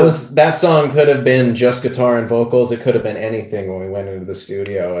that song could have been just guitar and vocals. It could have been anything when we went into the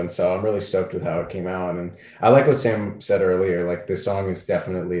studio. And so I'm really stoked with how it came out. And I like what Sam said earlier, like this song is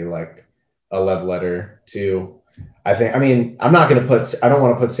definitely like a love letter to I think, I mean, I don't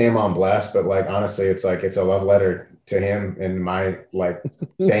want to put Sam on blast, but like, honestly, it's like, it's a love letter to him and my like,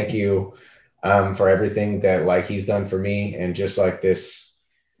 thank you for everything that like he's done for me. And just like this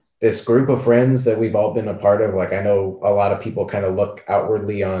group of friends that we've all been a part of. Like, I know a lot of people kind of look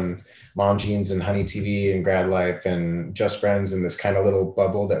outwardly on Mom Jeans and Honey TV and Grad Life and Just Friends and this kind of little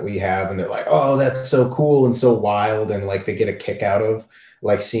bubble that we have. And they're like, oh, that's so cool and so wild. And like, they get a kick out of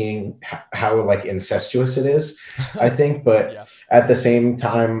like seeing how like incestuous it is, I think. But Yeah. at the same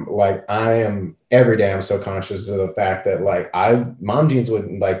time, like I am every day, I'm so conscious of the fact that like Mom Jeans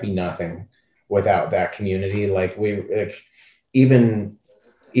would like be nothing without that community. Like even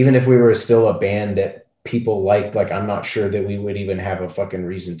even if we were still a band that people liked, like I'm not sure that we would even have a fucking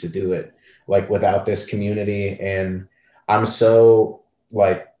reason to do it like without this community. And I'm so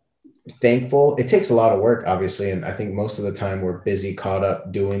like thankful. It takes a lot of work, obviously, and I think most of the time we're busy caught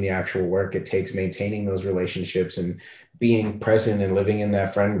up doing the actual work it takes maintaining those relationships and being present and living in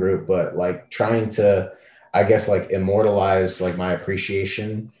that friend group. But like trying to, I guess, like immortalize like my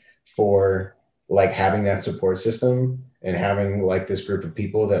appreciation for like having that support system and having like this group of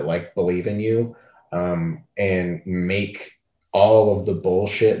people that like believe in you, and make all of the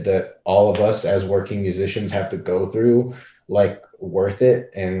bullshit that all of us as working musicians have to go through like worth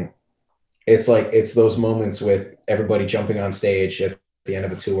it. And it's like, it's those moments with everybody jumping on stage at the end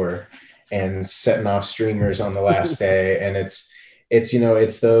of a tour and setting off streamers on the last day. And it's, you know,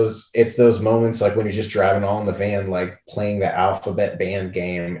 it's those moments like when you're just driving all in the van, like playing the alphabet band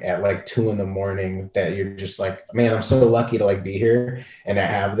game at like 2 a.m, that you're just like, man, I'm so lucky to like be here and to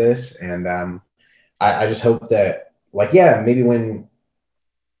have this. And I just hope that like, yeah, maybe when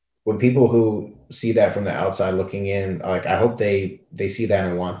people who see that from the outside looking in, like I hope they see that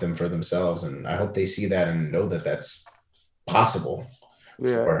and want them for themselves. And I hope they see that and know that that's possible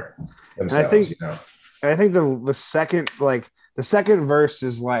for themselves. I think the second verse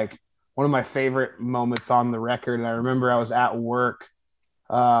is like one of my favorite moments on the record. And I remember I was at work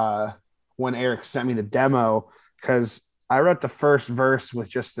when Eric sent me the demo, because I wrote the first verse with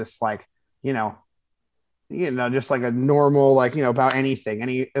just this like, just like a normal, like, about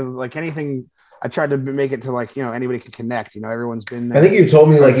anything. I tried to make it to like, anybody can connect, everyone's been there. I think you told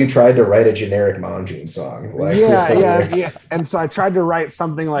me like you tried to write a generic Mom Jeans song. Like, yeah. And so I tried to write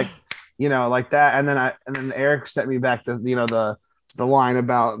something like, like that. And then Eric sent me back the line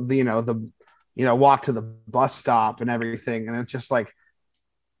about the walk to the bus stop and everything. And it's just like,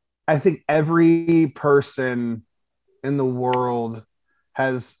 I think every person in the world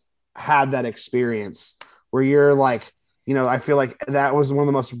has had that experience where you're like, I feel like that was one of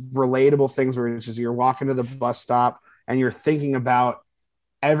the most relatable things, where it's just you're walking to the bus stop and you're thinking about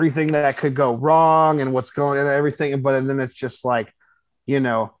everything that could go wrong and what's going on and everything. But then it's just like,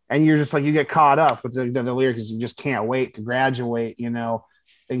 and you're just like, you get caught up with the lyrics. You just can't wait to graduate,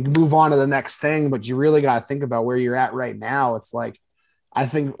 and move on to the next thing. But you really got to think about where you're at right now. It's like, I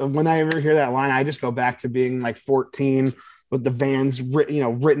think when I ever hear that line, I just go back to being like 14 with the Vans,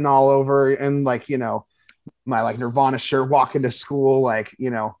 written all over, and like, my like Nirvana shirt, walking to school, like,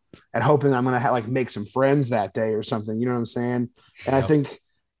 and hoping I'm going to like make some friends that day or something, you know what I'm saying? And I think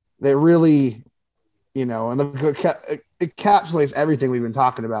they really, and it encapsulates everything we've been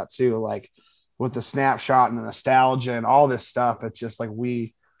talking about too, like with the snapshot and the nostalgia and all this stuff. It's just like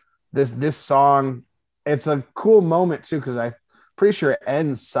this song, it's a cool moment too, because I'm pretty sure it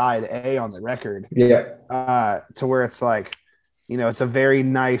ends side A on the record. Yeah. To where it's like, it's a very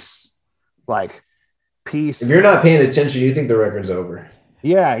nice like piece. If you're not paying attention, you think the record's over.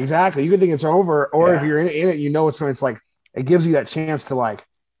 Yeah, exactly. You could think it's over, or if you're in it, it's like it gives you that chance to like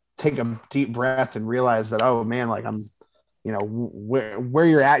take a deep breath and realize that, oh man, like I'm, where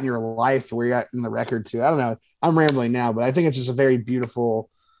you're at in your life, where you're at in the record too. I don't know. I'm rambling now, but I think it's just a very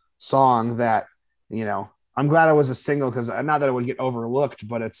beautiful song that, I'm glad it was a single, because not that it would get overlooked,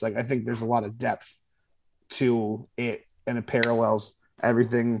 but it's like, I think there's a lot of depth to it, and it parallels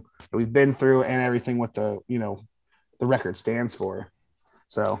everything that we've been through and everything what the record stands for.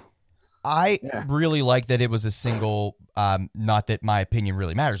 So I really like that it was a single. Not that my opinion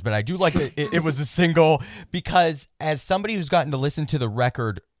really matters, but I do like that it was a single, because as somebody who's gotten to listen to the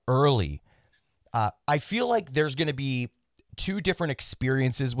record early, I feel like there's going to be two different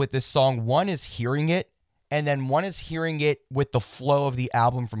experiences with this song. One is hearing it, and then one is hearing it with the flow of the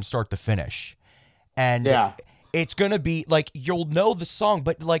album from start to finish. And it's going to be like, you'll know the song,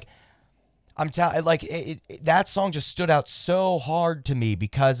 but like, I'm telling, like that song just stood out so hard to me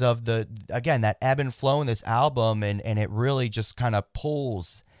because of that ebb and flow in this album. And it really just kind of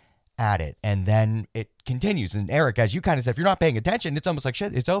pulls at it, and then it continues. And Eric, as you kind of said, if you're not paying attention, it's almost like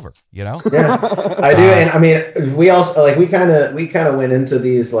shit, it's over, you know? Yeah, I do. And I mean, we also like, we kind of went into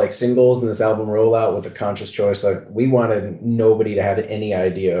these like singles and this album rollout with a conscious choice. Like, we wanted nobody to have any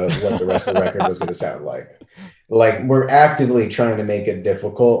idea of what the rest of the record was going to sound like. Like, we're actively trying to make it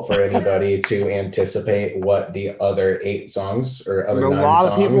difficult for anybody to anticipate what the other 8 songs or other 9 songs a lot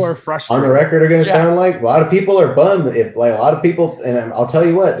of people are frustrated on the record are going to sound like. A lot of people are bummed. If like a lot of people, and I'll tell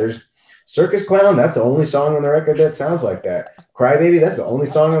you what, there's Circus Clown, that's the only song on the record that sounds like that. Crybaby, that's the only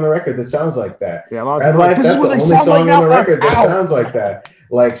song on the record that sounds like that. Yeah, a lot of Red people Life, this that's is the what they only sound song like on the now. record that Ow. sounds like that.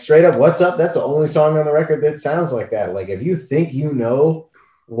 Like, straight up, What's Up, that's the only song on the record that sounds like that. Like, if you think you know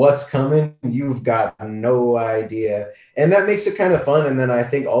what's coming, you've got no idea. And that makes it kind of fun. And then I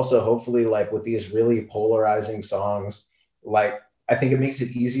think also, hopefully, like with these really polarizing songs, like I think it makes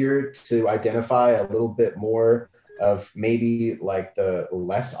it easier to identify a little bit more of maybe like the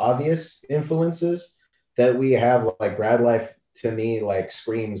less obvious influences that we have. Like Grad Life, to me, like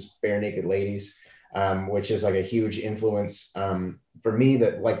screams Bare Naked Ladies, which is like a huge influence for me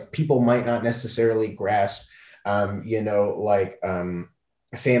that like people might not necessarily grasp.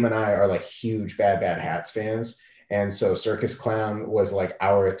 Sam and I are like huge Bad Bad Hats fans. And so Circus Clown was like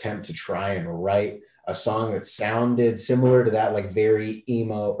our attempt to try and write a song that sounded similar to that, like very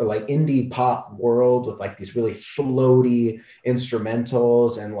emo or like indie pop world with like these really floaty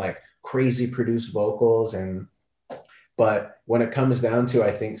instrumentals and like crazy produced vocals. But when it comes down to,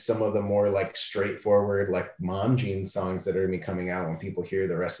 I think some of the more like straightforward, like Mom Jeans songs that are gonna be coming out when people hear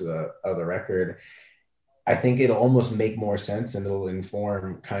the rest of the record, I think it'll almost make more sense and it'll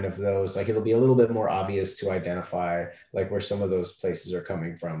inform kind of those, like it'll be a little bit more obvious to identify like where some of those places are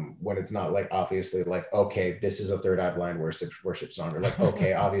coming from when it's not like obviously like, okay, this is a Third Eye Blind worship song, or like,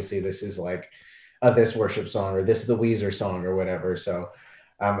 okay, obviously this is like this worship song, or this is the Weezer song or whatever. So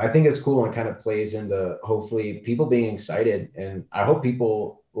I think it's cool and kind of plays into hopefully people being excited. And I hope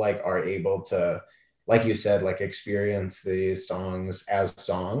people like are able to, like you said, like experience these songs as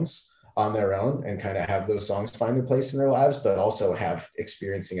songs on their own and kind of have those songs find their place in their lives, but also have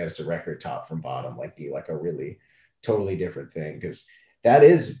experiencing it as a record top from bottom, like be like a really totally different thing. Because that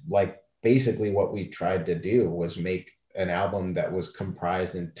is like basically what we tried to do, was make an album that was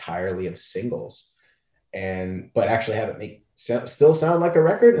comprised entirely of singles, but actually have it still sound like a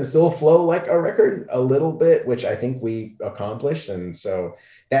record and still flow like a record a little bit, which I think we accomplished. And so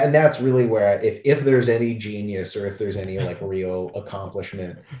that's really where if there's any genius or if there's any like real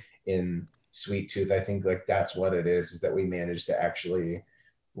accomplishment in Sweet Tooth, I think like that's what it is that we managed to actually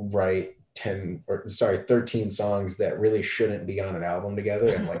write 13 songs that really shouldn't be on an album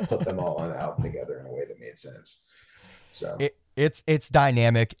together and like put them all on an album together in a way that made sense. So it's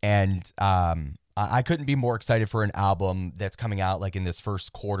dynamic, and I couldn't be more excited for an album that's coming out like in this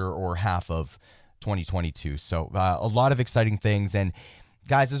first quarter or half of 2022. So a lot of exciting things. And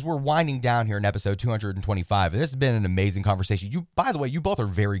guys, as we're winding down here in episode 225, this has been an amazing conversation. By the way, you both are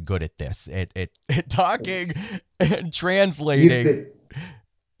very good at this, at talking and translating.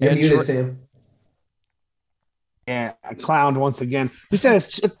 You muted, Sam. Yeah, I clowned once again. You said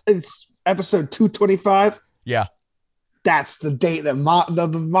it's episode 225? Yeah. That's the date that the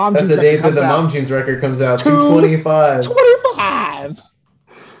Mom That's Jeans the date that the out. Mom Jeans record comes out. 225. 25.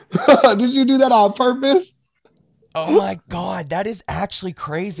 Did you do that on purpose? Oh my God, that is actually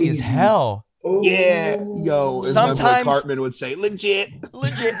crazy as hell. Oh. Yeah, yo. As Sometimes my boy Cartman would say, legit.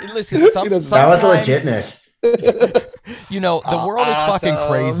 Listen, sometimes That was legitness. You know, the world is fucking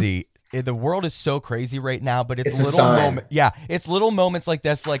Awesome. crazy. The world is so crazy right now, but it's a little sign. moment. Yeah, it's little moments like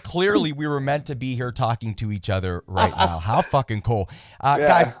this. Like clearly, we were meant to be here talking to each other right now. How fucking cool,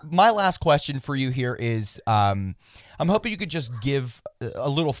 guys! My last question for you here is, I'm hoping you could just give a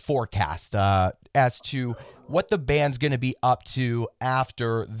little forecast as to what the band's going to be up to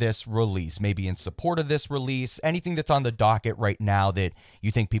after this release. Maybe in support of this release, anything that's on the docket right now that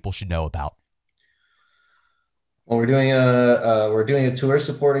you think people should know about. Well, we're doing a tour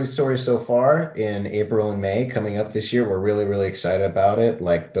supporting Story So Far in April and May coming up this year. We're really, really excited about it.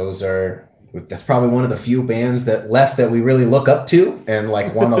 Like that's probably one of the few bands that we really look up to and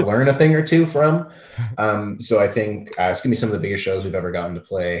like want to learn a thing or two from. So I think it's gonna be some of the biggest shows we've ever gotten to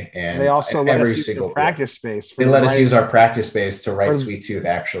play. And They also let us use the practice space. They let us use our practice space to write Sweet Tooth,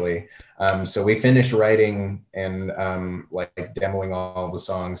 actually. So we finished writing and like demoing all the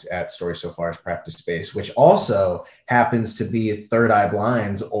songs at Story So Far's practice space, which also happens to be Third Eye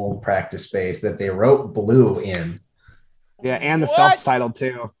Blind's old practice space that they wrote Blue in. Yeah, and the What? self-titled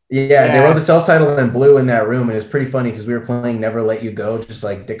too. Yeah, they wrote the self-titled in blue in that room, and it was pretty funny because we were playing Never Let You Go, just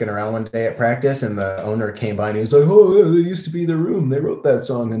like dicking around one day at practice, and the owner came by and he was like, "Oh, that used to be the room. They wrote that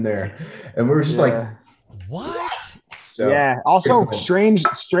song in there," and we were just like, "What?" So yeah. Also, cool. strange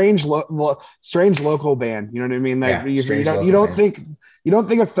local band. You know what I mean? Like you don't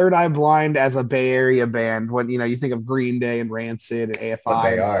think of Third Eye Blind as a Bay Area band when you think of Green Day and Rancid and AFI. But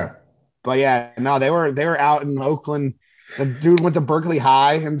they are. But yeah, no, they were out in Oakland. The dude went to Berkeley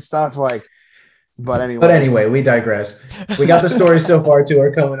High and stuff like. But anyway, we digress. We got the stories so far too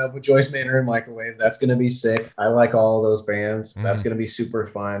are coming up with Joyce Manor and Microwave. That's going to be sick. I like all those bands. That's going to be super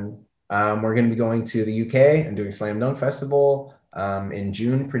fun. We're going to be going to the UK and doing Slam Dunk Festival in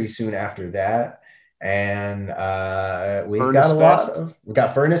June, pretty soon after that. And we've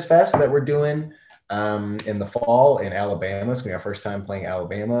got Furnace Fest that we're doing in the fall in Alabama. It's going to be our first time playing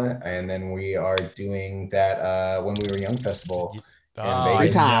Alabama. And then we are doing that When We Were Young Festival.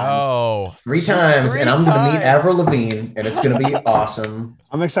 Three times. And I'm going to meet Avril Lavigne, and it's going to be awesome.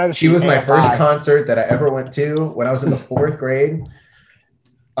 I'm excited. She was my first concert that I ever went to when I was in the 4th grade.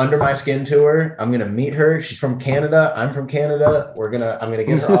 Under My Skin tour. I'm gonna meet her. She's from Canada. I'm from Canada. I'm gonna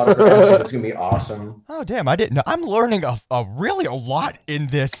get her autograph. It's gonna be awesome. Oh damn! I didn't know. I'm learning really a lot in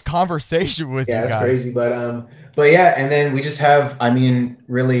this conversation with you guys. Yeah, it's crazy, but yeah. And then we just have. I mean,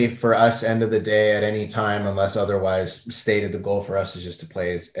 really, for us, end of the day, at any time, unless otherwise stated, the goal for us is just to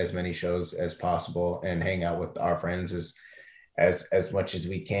play as many shows as possible and hang out with our friends as much as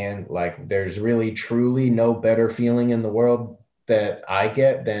we can. Like, there's really, truly no better feeling in the world that I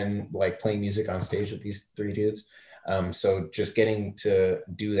get than like playing music on stage with these 3 dudes. So just getting to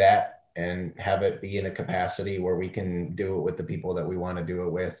do that and have it be in a capacity where we can do it with the people that we want to do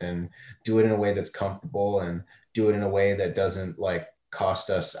it with, and do it in a way that's comfortable, and do it in a way that doesn't like cost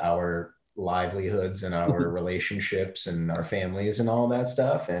us our livelihoods and our relationships and our families and all that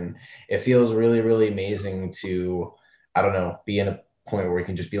stuff. And it feels really, really amazing to, I don't know, be in a point where we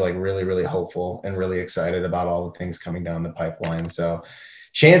can just be like really, really hopeful and really excited about all the things coming down the pipeline. So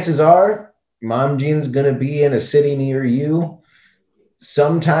chances are Mom Jean's going to be in a city near you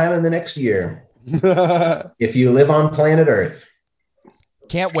sometime in the next year. If you live on planet Earth.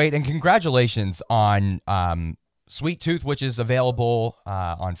 Can't wait. And congratulations on Sweet Tooth, which is available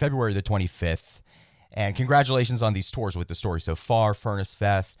on February the 25th. And congratulations on these tours with the story so far. Furnace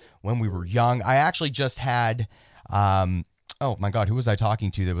Fest, When We Were Young. I actually just had oh my God, who was I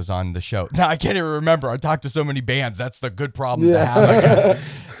talking to that was on the show? Now I can't even remember. I talked to so many bands. That's the good problem to have, I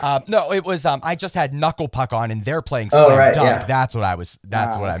guess. No, it was, I just had Knuckle Puck on and they're playing Slam Dunk. Yeah. That's what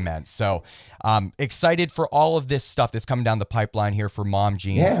I meant. So excited for all of this stuff that's coming down the pipeline here for Mom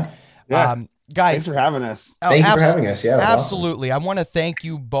Jeans. Yeah. Guys, thanks for having us. Thank you for having us. Yeah, absolutely. Awesome. I want to thank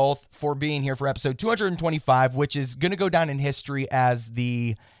you both for being here for episode 225, which is going to go down in history as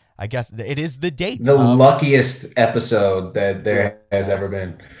I guess it is the date. The luckiest episode that there has ever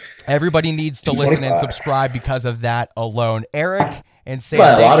been. Everybody needs to listen and subscribe because of that alone. Eric and Sam.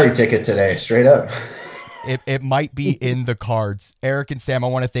 Buy a lottery ticket today, straight up. It might be in the cards. Eric and Sam, I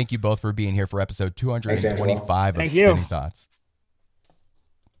want to thank you both for being here for episode 225 of Spinning Thoughts.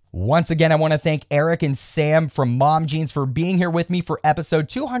 Once again, I want to thank Eric and Sam from Mom Jeans for being here with me for episode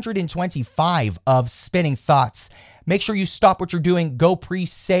 225 of Spinning Thoughts. Make sure you stop what you're doing. Go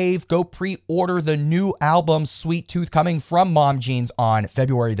pre-save. Go pre-order the new album, Sweet Tooth, coming from Mom Jeans on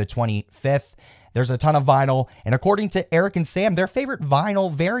February the 25th. There's a ton of vinyl. And according to Eric and Sam, their favorite vinyl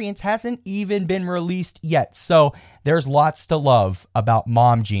variant hasn't even been released yet. So there's lots to love about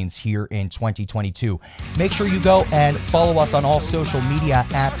Mom Jeans here in 2022. Make sure you go and follow us on all social media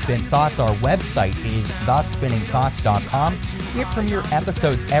at Spin Thoughts. Our website is thespinningthoughts.com. We premiere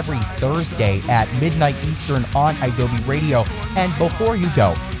episodes every Thursday at midnight Eastern on Adobe Radio. And before you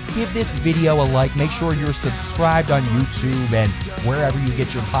go, give this video a like. Make sure you're subscribed on YouTube and wherever you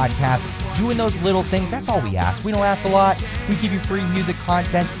get your podcast. Doing those little things, that's all we ask. We don't ask a lot. We give you free music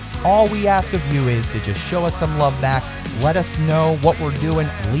content. All we ask of you is to just show us some love back. Let us know what we're doing.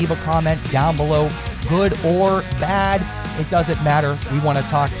 Leave a comment down below, good or bad. It doesn't matter. We want to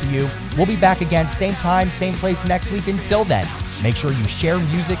talk to you. We'll be back again, same time, same place next week. Until then, make sure you share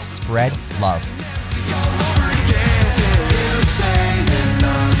music, spread love.